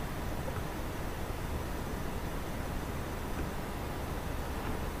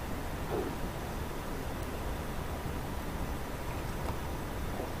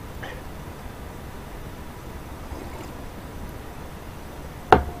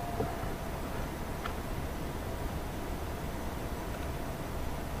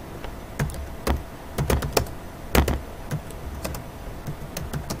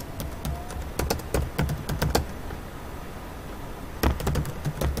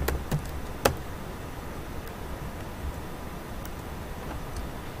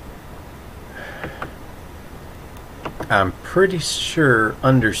 I'm pretty sure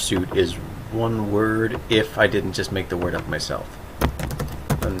undersuit is one word if I didn't just make the word up myself.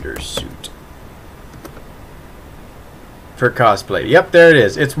 Undersuit. For cosplay. Yep, there it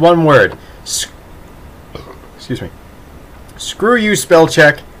is. It's one word. Excuse me. Screw you, spell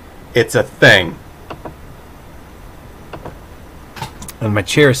check. It's a thing. And my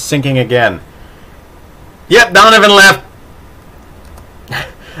chair is sinking again. Yep, Donovan left.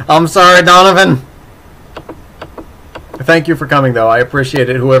 I'm sorry, Donovan. Thank you for coming, though. I appreciate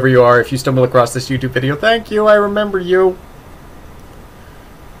it, whoever you are. If you stumble across this YouTube video, thank you. I remember you.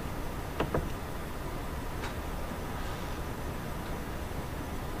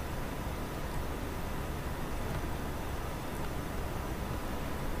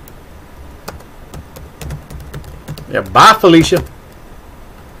 Yeah, bye, Felicia.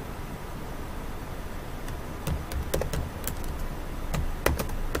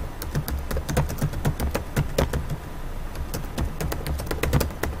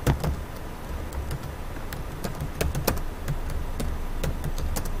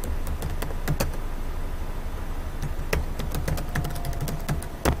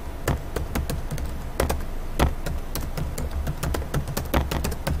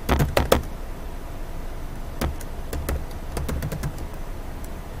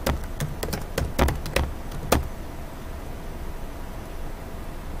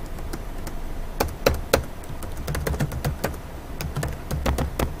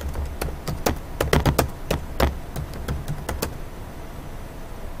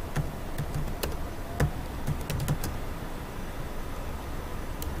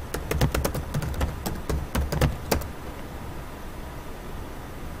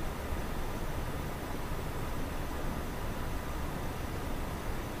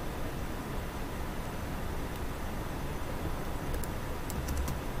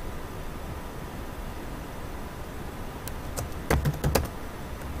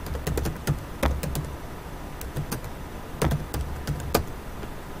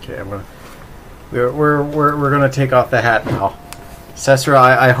 Okay, we're gonna take off the hat now. Cesra,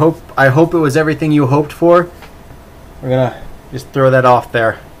 I hope it was everything you hoped for. We're gonna just throw that off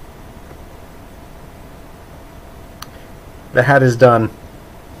there. The hat is done.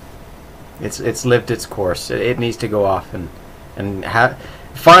 It's lived its course. It needs to go off and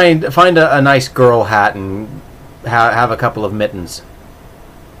find a nice girl hat and have a couple of mittens.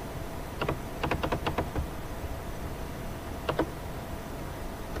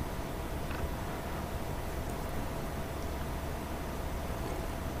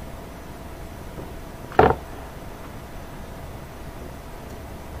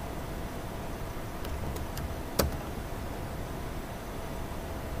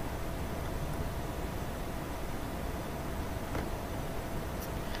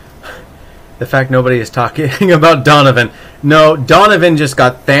 The fact nobody is talking about Donovan. No, Donovan just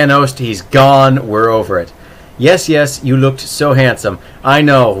got Thanos. He's gone. We're over it. Yes, yes, you looked so handsome. I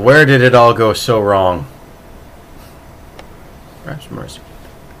know. Where did it all go so wrong? Perhaps mercy.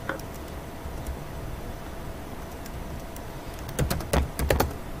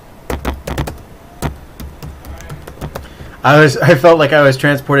 I felt like I was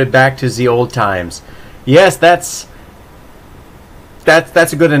transported back to the old times. Yes, that's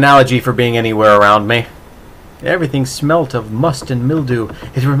a good analogy for being anywhere around me. Everything smelt of must and mildew.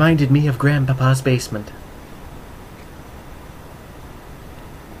 It reminded me of Grandpapa's basement.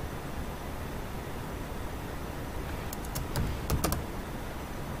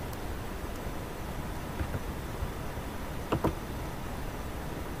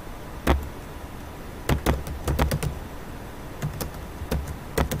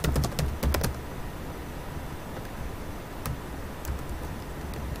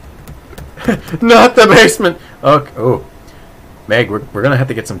 Not the basement. Okay. Oh, Meg, we're gonna have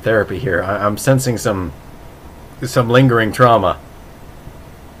to get some therapy here. I'm sensing some lingering trauma.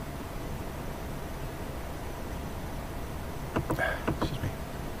 Excuse me.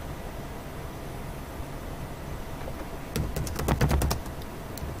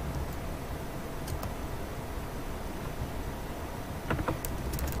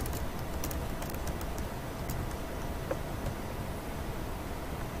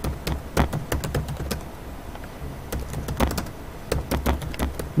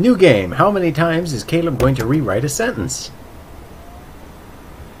 New game. How many times is Caleb going to rewrite a sentence?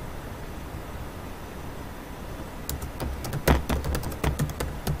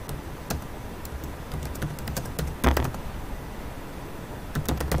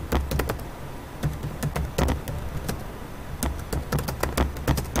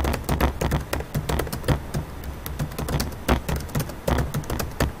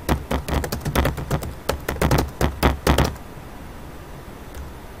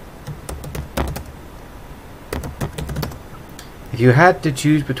 If you had to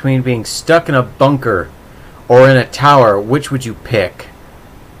choose between being stuck in a bunker or in a tower, which would you pick?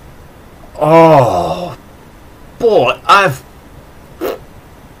 Oh, boy,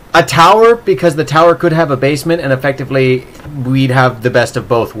 a tower, because the tower could have a basement, and effectively we'd have the best of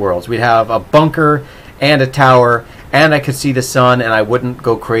both worlds. We'd have a bunker and a tower, and I could see the sun, and I wouldn't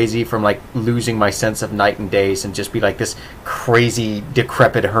go crazy from like losing my sense of night and days and just be like this crazy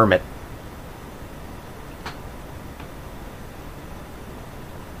decrepit hermit.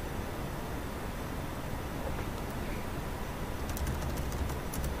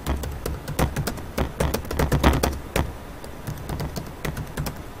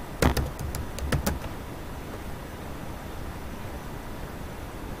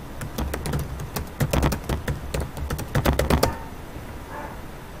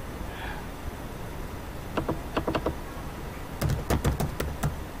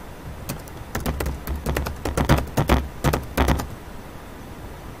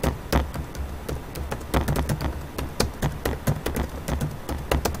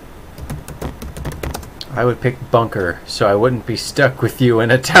 I would pick bunker, so I wouldn't be stuck with you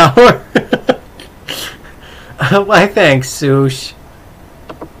in a tower. Why, thanks, Sush.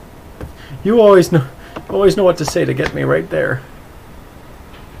 You always know what to say to get me right there.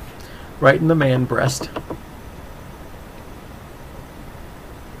 Right in the man breast.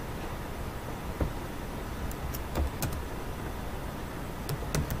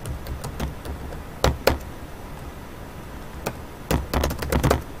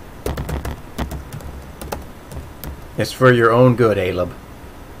 It's for your own good, Aleb.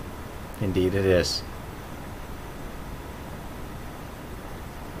 Indeed it is.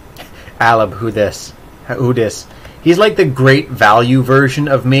 Aleb, who this? Who dis? He's like the great value version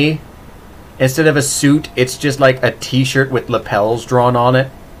of me. Instead of a suit, it's just like a t-shirt with lapels drawn on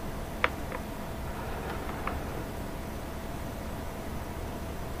it.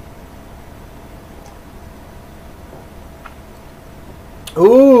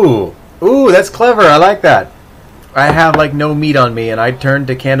 Ooh! Ooh, that's clever. I like that. I have like no meat on me, and I turn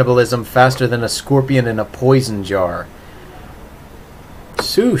to cannibalism faster than a scorpion in a poison jar.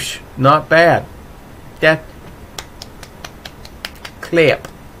 Sush, not bad. That clip.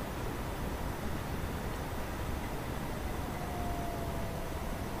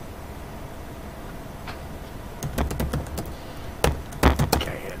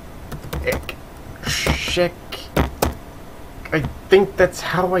 Shek. I think that's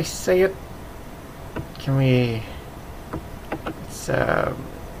how I say it. Can we? Let's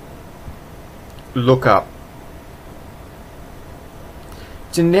look up.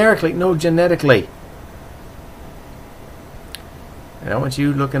 Generically, no, genetically. I don't want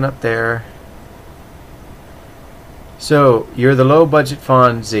you looking up there. So, you're the low budget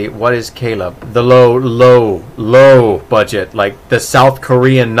Fonzie. What is Caleb? The low budget. Like the South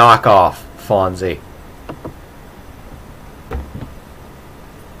Korean knockoff Fonzie.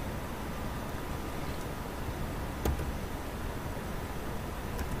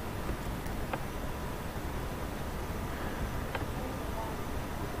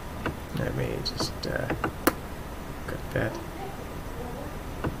 Let me just cut that.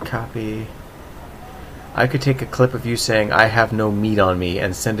 Copy. I could take a clip of you saying, I have no meat on me,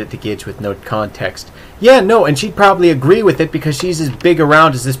 and send it to Gidge with no context. Yeah, no, and she'd probably agree with it because she's as big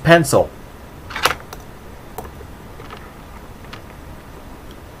around as this pencil.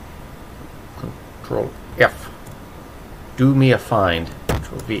 Control F. Do me a find.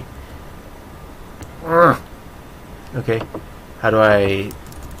 Control V. Okay. How do I...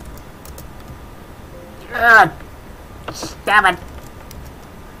 Stop it.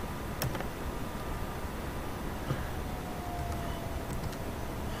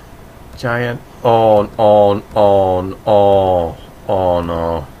 Giant on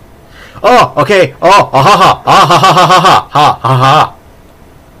no. Oh, okay. Oh, ha ha ha ha ha ha ha ha ha.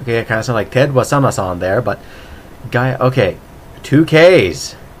 Okay, it kind of sounds like Ted Wasama-san there, but guy. Okay,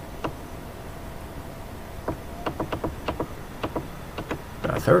 2Ks.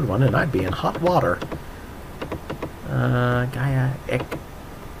 A third one, and I'd be in hot water. Gaia Ek.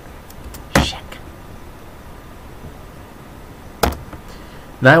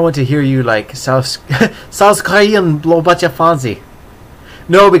 Now I want to hear you like South Korean blow bunch of Fonzie.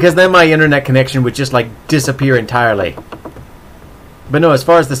 No, because then my internet connection would just like disappear entirely. But no, as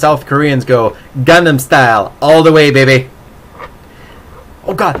far as the South Koreans go, Gangnam Style all the way, baby.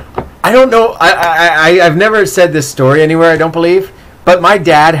 Oh God, I don't know. I've never said this story anywhere. I don't believe, but my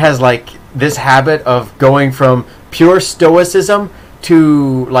dad has like this habit of going from pure stoicism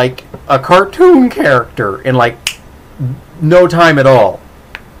to like a cartoon character in like no time at all.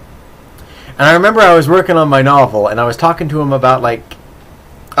 And I remember I was working on my novel, and I was talking to him about like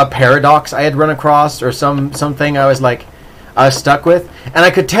a paradox I had run across, or something I was stuck with, and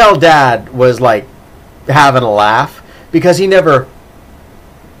I could tell Dad was like having a laugh because he never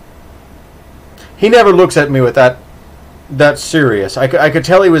looks at me with that serious. I could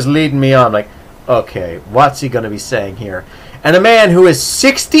tell he was leading me on, like, okay, what's he going to be saying here? And a man who is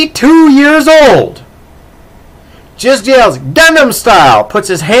 62 years old just yells, Gangnam Style, puts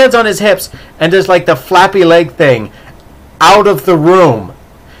his hands on his hips, and does like the flappy leg thing out of the room.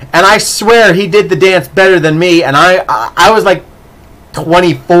 And I swear he did the dance better than me, and I was like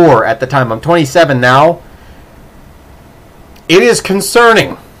 24 at the time. I'm 27 now. It is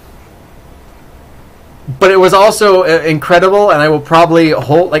concerning. But it was also incredible, and I will probably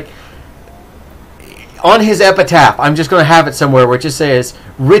hold, like, on his epitaph, I'm just going to have it somewhere where it just says,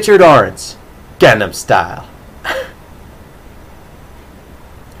 Richard Arns, Gangnam Style.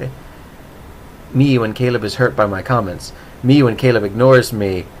 Okay. Me when Caleb is hurt by my comments. Me when Caleb ignores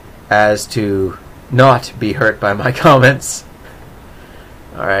me as to not be hurt by my comments.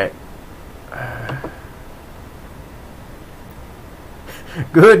 Alright.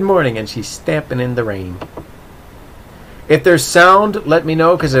 Good morning, and she's stamping in the rain. If there's sound, let me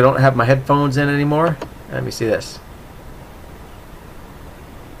know, because I don't have my headphones in anymore. Let me see this.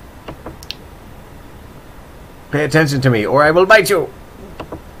 Pay attention to me, or I will bite you.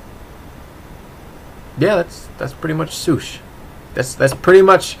 Yeah, that's pretty much sush. That's pretty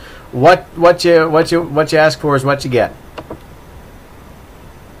much what you ask for is what you get.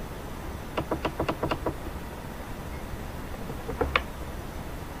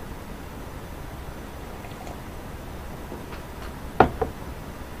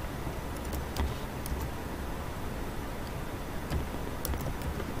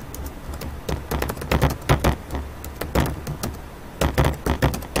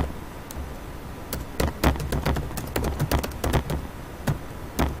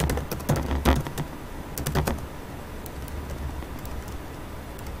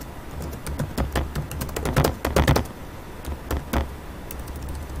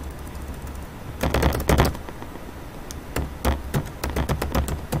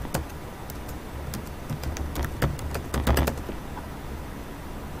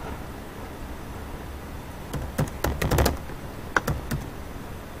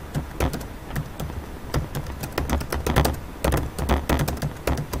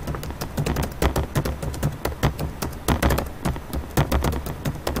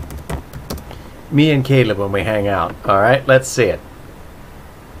 Me and Caleb when we hang out. Alright, let's see it.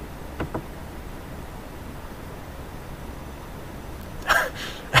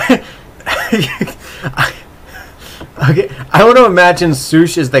 Okay, I want to imagine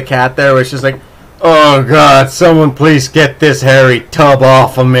Sush is the cat there, where it's just like, oh God, someone please get this hairy tub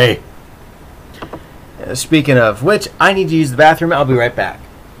off of me. Speaking of which, I need to use the bathroom. I'll be right back.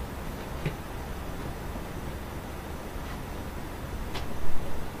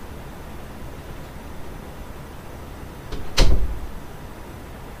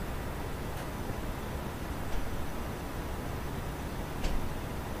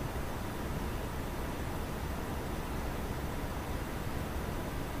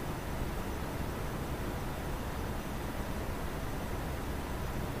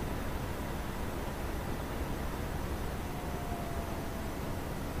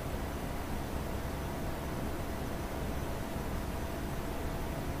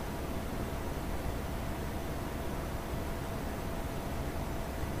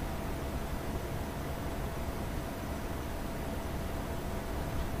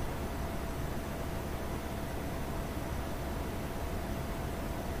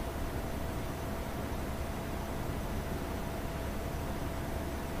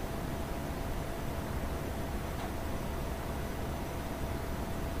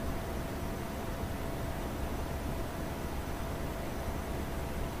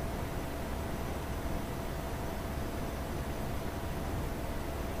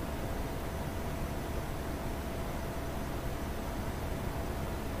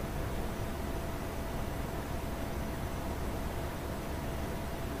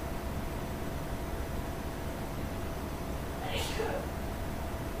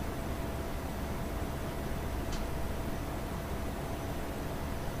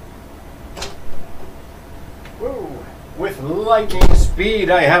 Woo! With lightning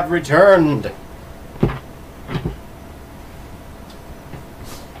speed, I have returned.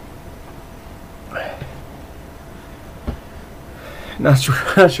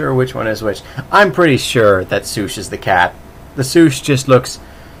 Not sure which one is which. I'm pretty sure that Sush is the cat. The Sush just looks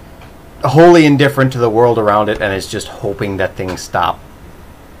wholly indifferent to the world around it and is just hoping that things stop.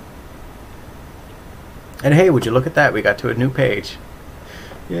 And hey, would you look at that? We got to a new page.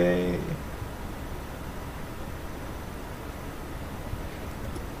 Yay.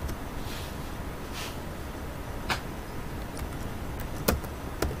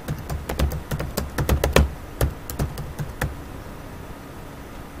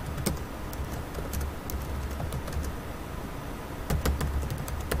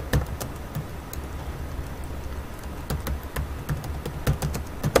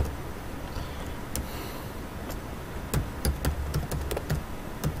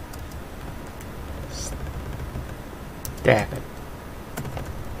 Damn it.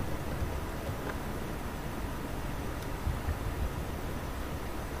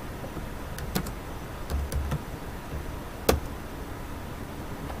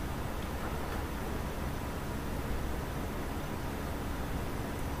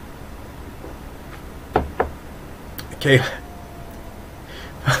 Okay.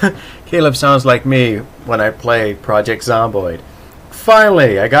 Caleb sounds like me when I play Project Zomboid.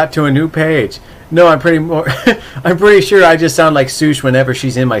 Finally, I got to a new page. No, I'm pretty sure I just sound like Sush whenever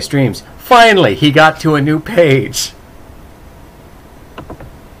she's in my streams. Finally, he got to a new page.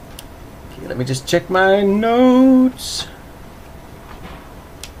 Okay, let me just check my notes.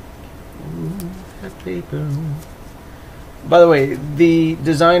 By the way, the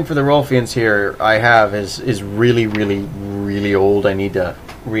design for the Rolfians here I have is really, really, really old. I need to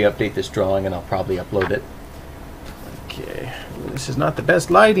re-update this drawing and I'll probably upload it. Okay, this is not the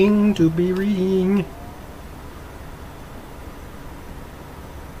best lighting to be reading.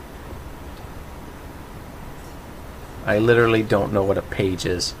 I literally don't know what a page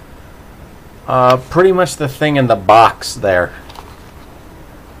is. Pretty much the thing in the box there.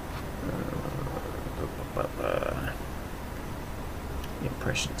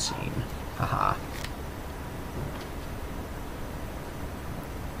 Impression scene. Haha.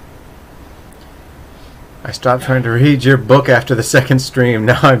 I stopped trying to read your book after the second stream.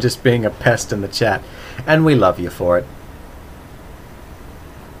 Now I'm just being a pest in the chat. And we love you for it.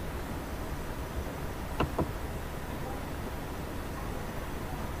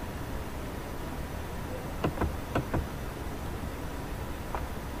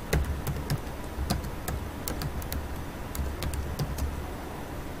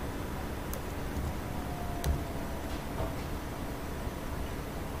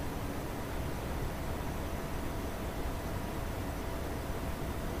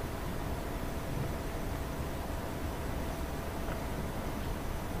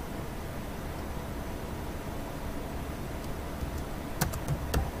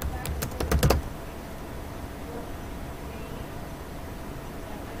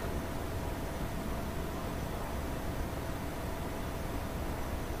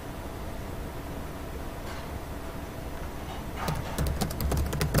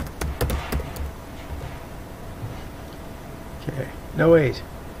 No, wait.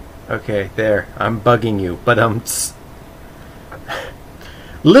 Okay, there. I'm bugging you, but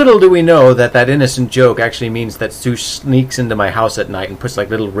little do we know that that innocent joke actually means that Sush sneaks into my house at night and puts like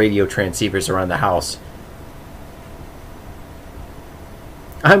little radio transceivers around the house.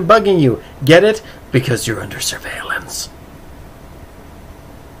 I'm bugging you. Get it? Because you're under surveillance.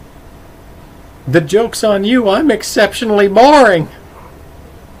 The joke's on you. I'm exceptionally boring.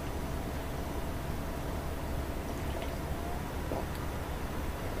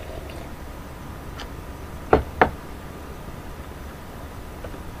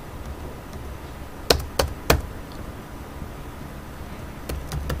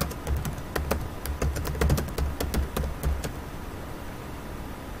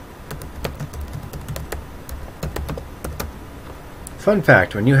 Fun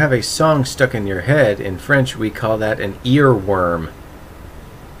fact, when you have a song stuck in your head, in French we call that an earworm.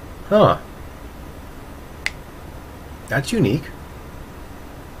 Huh. That's unique.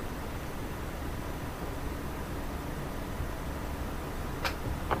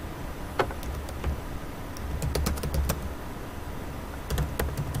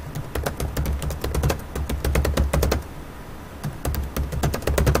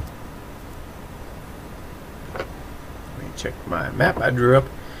 Check my map I drew up.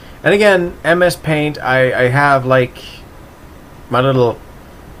 And again, MS Paint, I have like my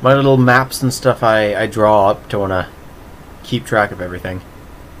little maps and stuff I draw up to want to keep track of everything.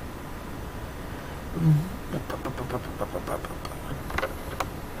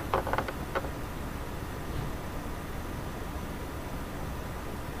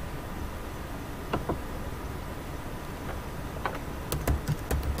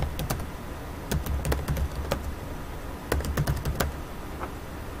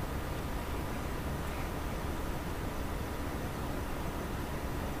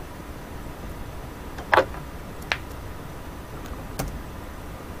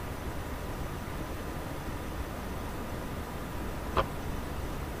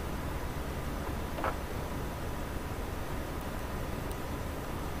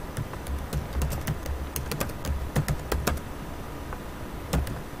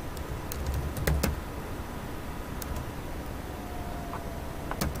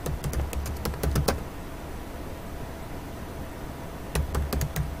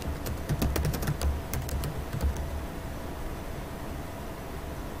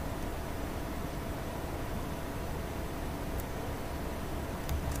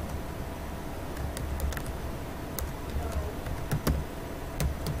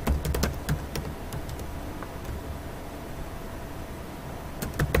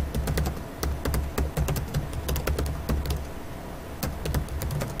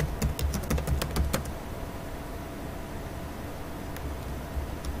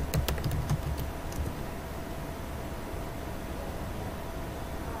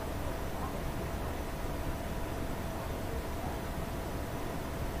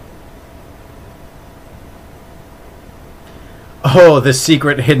 Oh, the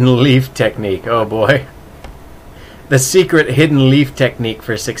secret hidden leaf technique. Oh boy. The secret hidden leaf technique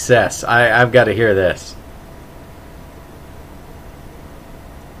for success. I've got to hear this.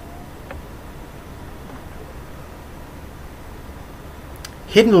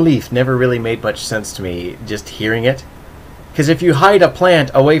 Hidden leaf never really made much sense to me, just hearing it. Because if you hide a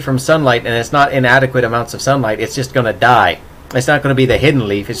plant away from sunlight and it's not inadequate amounts of sunlight, it's just going to die. It's not going to be the hidden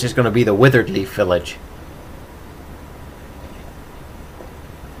leaf, it's just going to be the withered leaf village.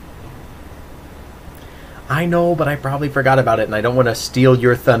 I know, but I probably forgot about it, and I don't want to steal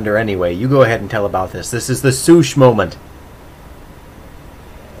your thunder anyway. You go ahead and tell about this. This is the Sush moment.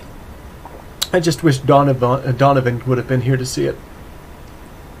 I just wish Donovan would have been here to see it.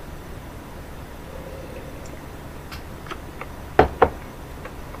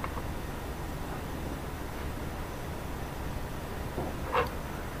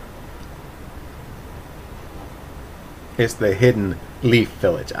 It's the hidden leaf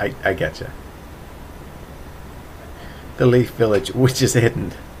village. I get you. The leaf village, which is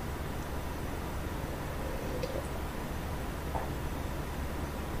hidden.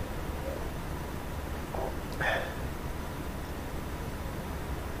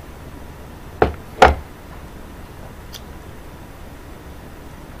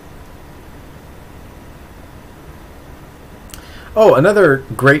 Oh, another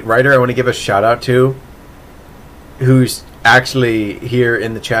great writer I want to give a shout out to, who's actually here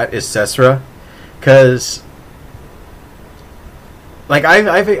in the chat, is Sesra, because like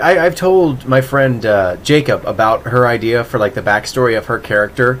I've told my friend Jacob about her idea for like the backstory of her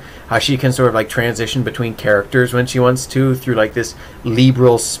character, how she can sort of like transition between characters when she wants to through like this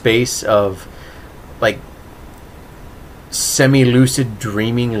liberal space of like semi-lucid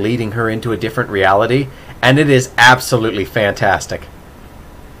dreaming leading her into a different reality, and it is absolutely fantastic.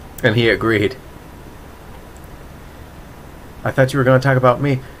 And he agreed. I thought you were going to talk about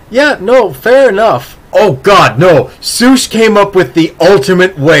me. Yeah, no, fair enough. Oh god, no. Sush came up with the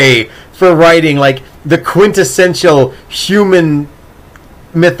ultimate way for writing like the quintessential human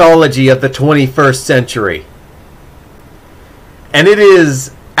mythology of the 21st century. And it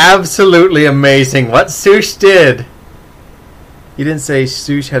is absolutely amazing what Sush did. You didn't say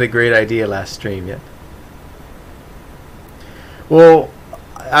Sush had a great idea last stream yet. Well,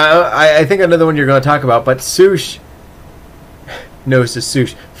 I think another one you're going to talk about, but Sush knows the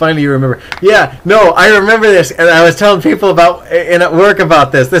Sush. Finally, you remember. Yeah, no, I remember this, and I was telling people about at work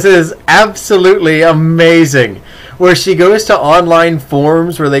about this. This is absolutely amazing. Where she goes to online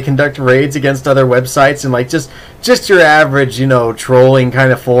forums where they conduct raids against other websites and like just your average, you know, trolling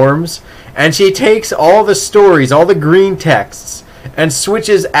kind of forums, and she takes all the stories, all the green texts, and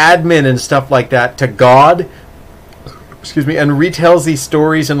switches admin and stuff like that to God. Excuse me, and retells these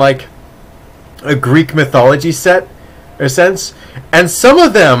stories in like a Greek mythology sense, and some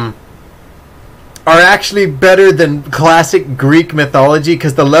of them are actually better than classic Greek mythology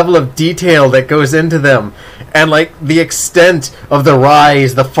because the level of detail that goes into them and like the extent of the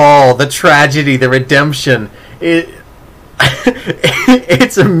rise, the fall, the tragedy, the redemption, it's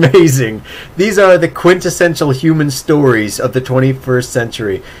amazing. These are the quintessential human stories of the 21st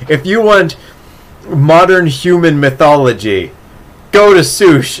century. If you want Modern human mythology. Go to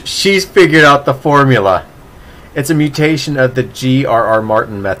Sush. She's figured out the formula. It's a mutation of the G.R.R.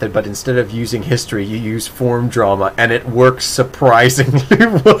 Martin method, but instead of using history, you use form drama, and it works surprisingly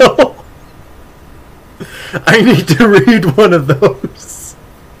well. I need to read one of those.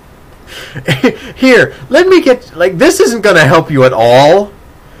 Here, let me get... Like, this isn't going to help you at all.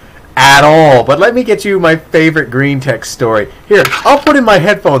 At all. But let me get you my favorite green text story. Here, I'll put in my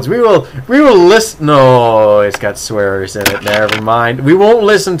headphones. We will listen... No, it's got swears in it. Never mind. We won't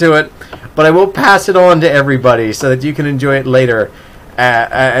listen to it, but I will pass it on to everybody so that you can enjoy it later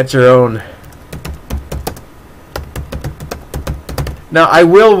at your own. Now, I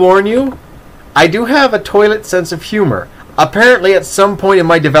will warn you, I do have a toilet sense of humor. Apparently, at some point in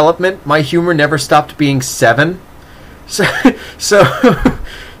my development, my humor never stopped being 7. So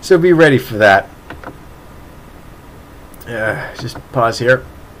be ready for that. Just pause here.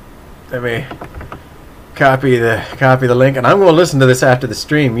 Let me copy the link, and I'm going to listen to this after the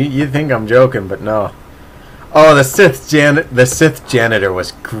stream. You think I'm joking, but no. Oh, the Sith janitor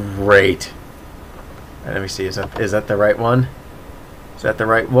was great. Let me see. Is that the right one? Is that the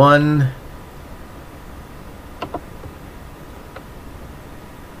right one?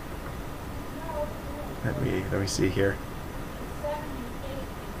 Let me see here.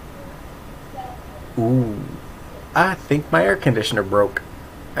 Ooh, I think my air conditioner broke.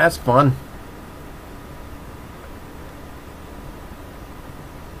 That's fun.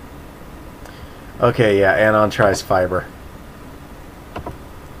 Okay, yeah, Anon tries fiber.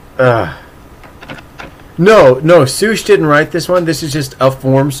 No, Sush didn't write this one. This is just a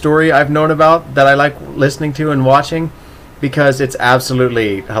form story I've known about that I like listening to and watching because it's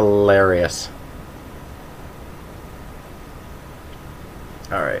absolutely hilarious.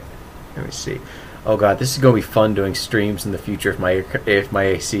 Alright, let me see. Oh god, this is going to be fun doing streams in the future if my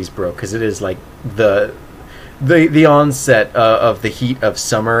AC's broke, because it is like the onset of the heat of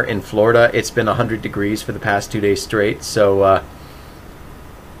summer in Florida. It's been 100 degrees for the past 2 days straight, so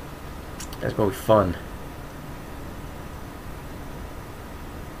that's going to be fun.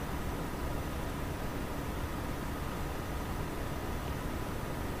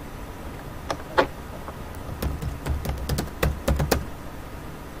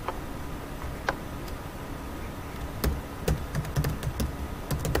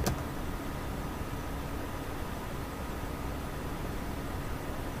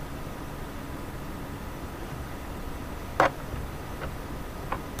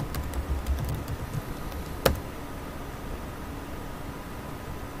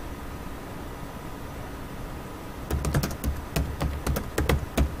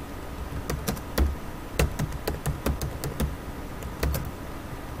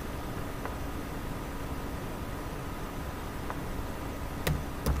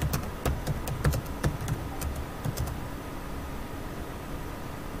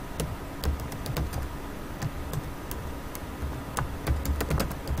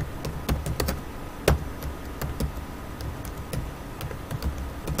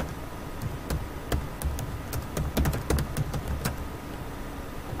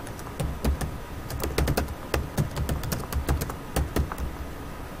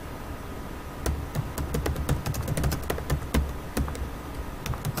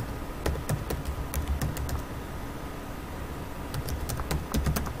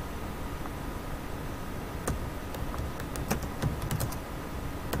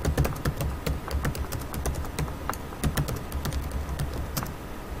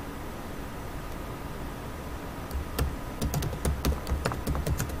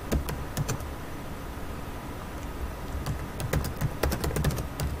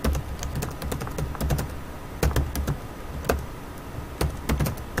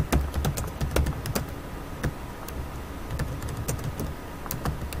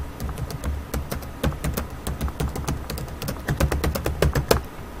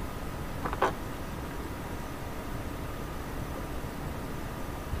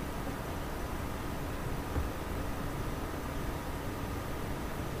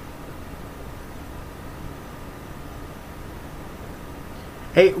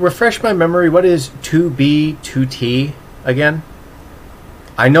 Hey, refresh my memory. What is 2B, 2T again?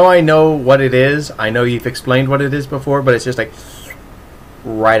 I know what it is. I know you've explained what it is before, but it's just like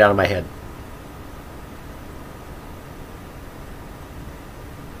right out of my head.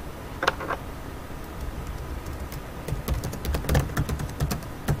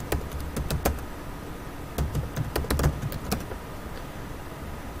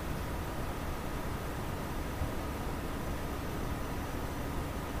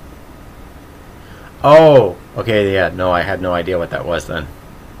 Oh, okay, yeah, no, I had no idea what that was then.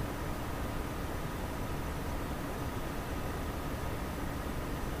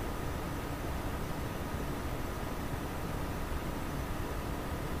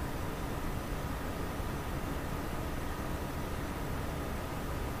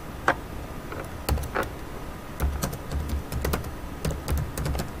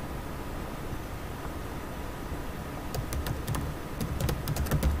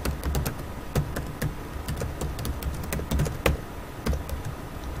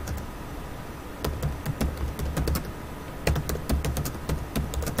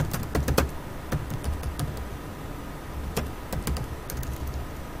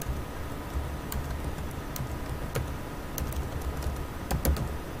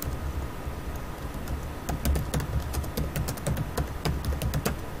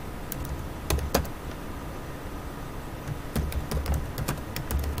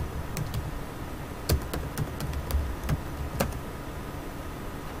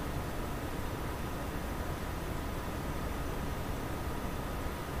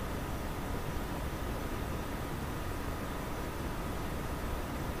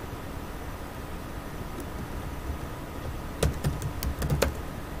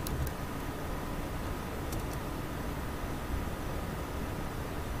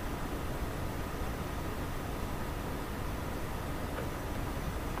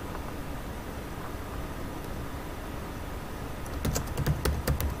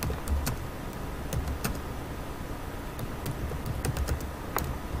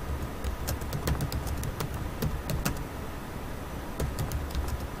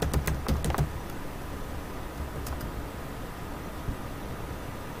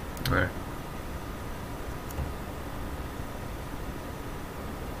 Right.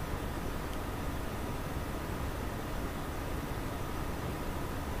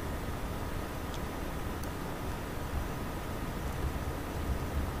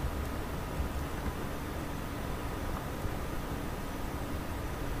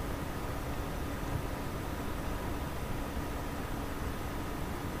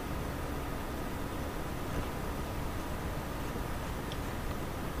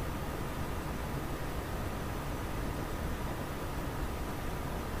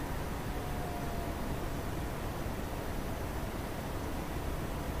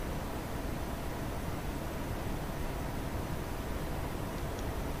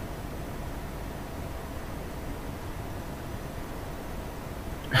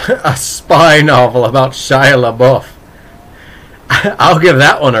 A spy novel about Shia LaBeouf. I'll give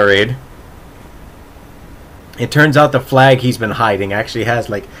that one a read. It turns out the flag he's been hiding actually has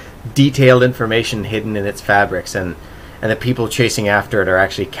like detailed information hidden in its fabrics, and the people chasing after it are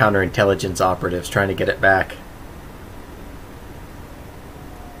actually counterintelligence operatives trying to get it back.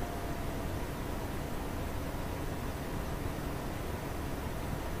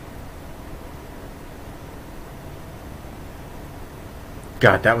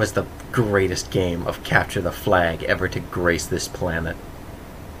 God, that was the greatest game of capture the flag ever to grace this planet.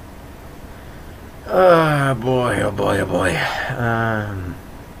 Oh boy, oh boy, oh boy.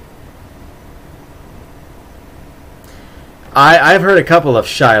 I've heard a couple of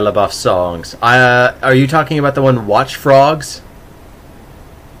Shia LaBeouf songs. Are you talking about the one Watch Frogs?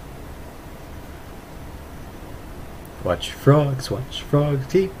 Watch frogs,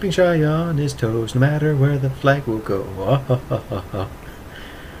 keeping shy on his toes, no matter where the flag will go. Oh, oh, oh, oh, oh.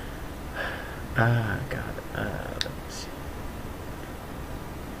 Ah, God. Let me see.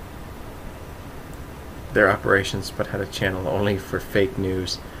 Their operations, but had a channel only for fake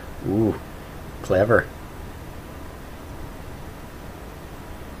news. Ooh, clever.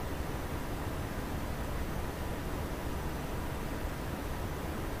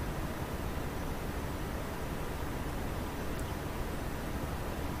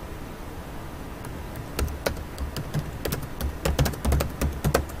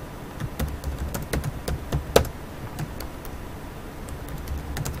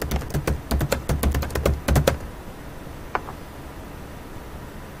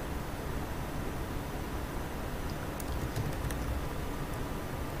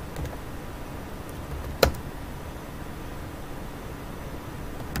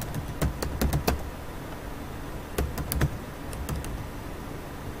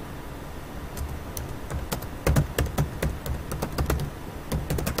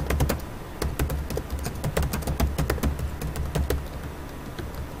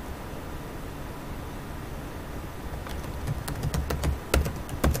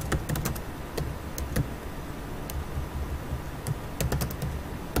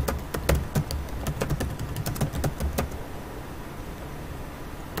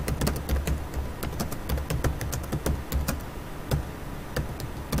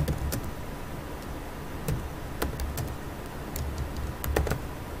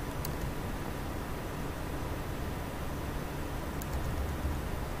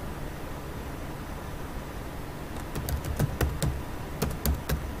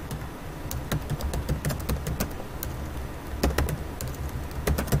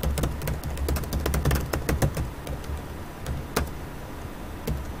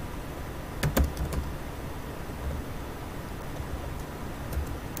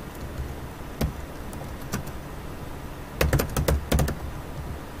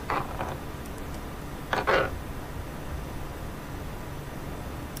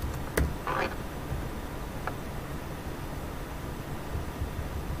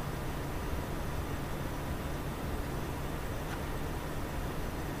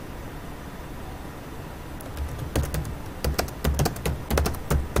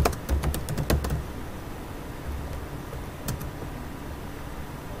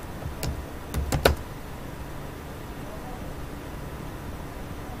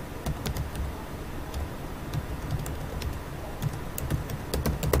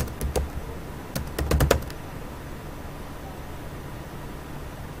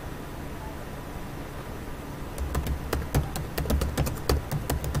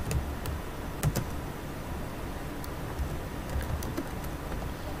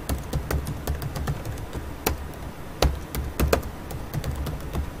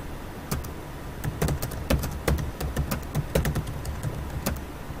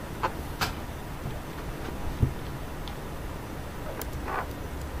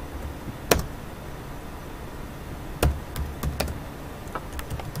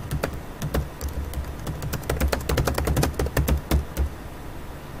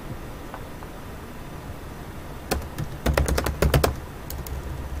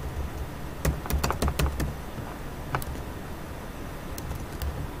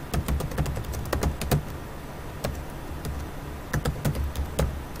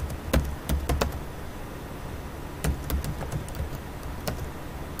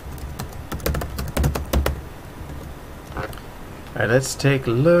 Alright, let's take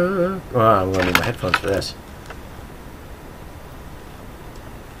a look. Oh, I'm going to need my headphones for this.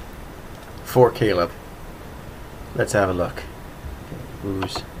 For Caleb. Let's have a look.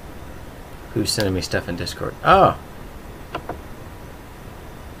 Okay, who's sending me stuff in Discord? Oh!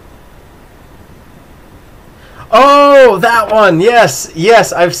 Oh, that one! Yes!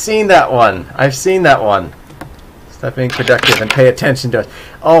 Yes, I've seen that one. I've seen that one. Stop being productive and pay attention to it.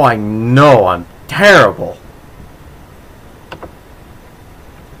 Oh, I know. I'm terrible.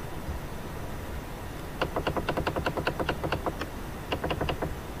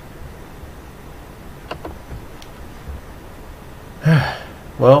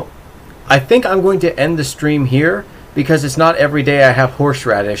 Well, I think I'm going to end the stream here because it's not every day I have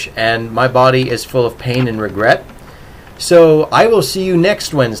horseradish and my body is full of pain and regret. So I will see you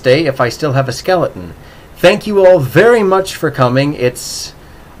next Wednesday if I still have a skeleton. Thank you all very much for coming. It's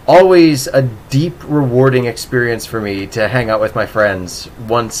always a deep, rewarding experience for me to hang out with my friends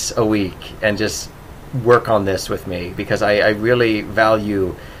once a week and just work on this with me because I really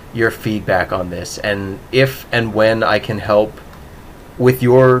value your feedback on this. And if and when I can help with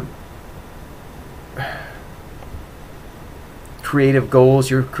your creative goals,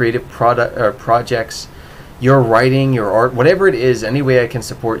 your creative projects, your writing, your art, whatever it is, any way I can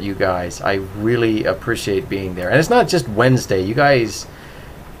support you guys, I really appreciate being there. And it's not just Wednesday. You guys,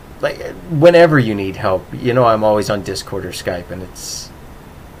 like, whenever you need help, you know I'm always on Discord or Skype, and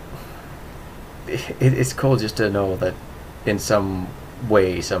it's cool just to know that in some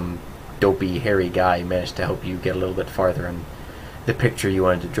way some dopey, hairy guy managed to help you get a little bit farther in the picture you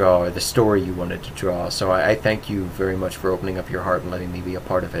wanted to draw or the story you wanted to draw. So I thank you very much for opening up your heart and letting me be a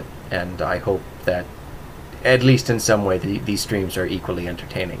part of it. And I hope that, at least in some way, these streams are equally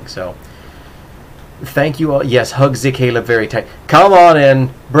entertaining. So thank you all. Yes, hug the Caleb very tight. Come on in.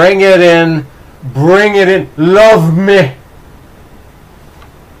 Bring it in. Bring it in. Love me.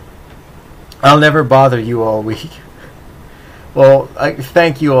 I'll never bother you all week. Well,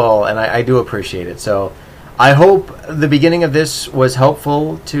 thank you all, and I do appreciate it. So I hope the beginning of this was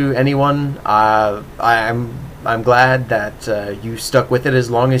helpful to anyone. I'm glad that you stuck with it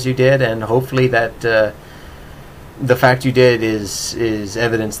as long as you did, and hopefully that the fact you did is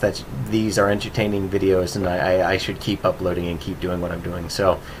evidence that these are entertaining videos, and I should keep uploading and keep doing what I'm doing.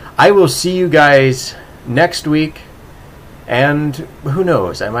 So I will see you guys next week, and who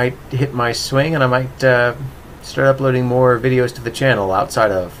knows, I might hit my swing and I might start uploading more videos to the channel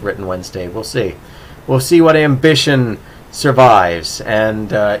outside of Written Wednesday. We'll see. We'll see what ambition survives,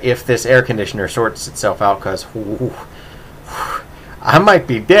 and if this air conditioner sorts itself out, because I might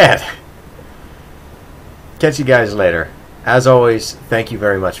be dead. Catch you guys later. As always, thank you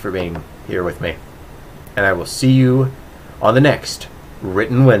very much for being here with me, and I will see you on the next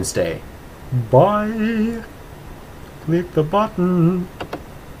Written Wednesday. Bye. Click the button.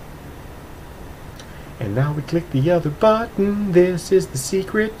 And now we click the other button. This is the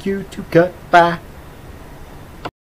secret YouTube cut. Bye.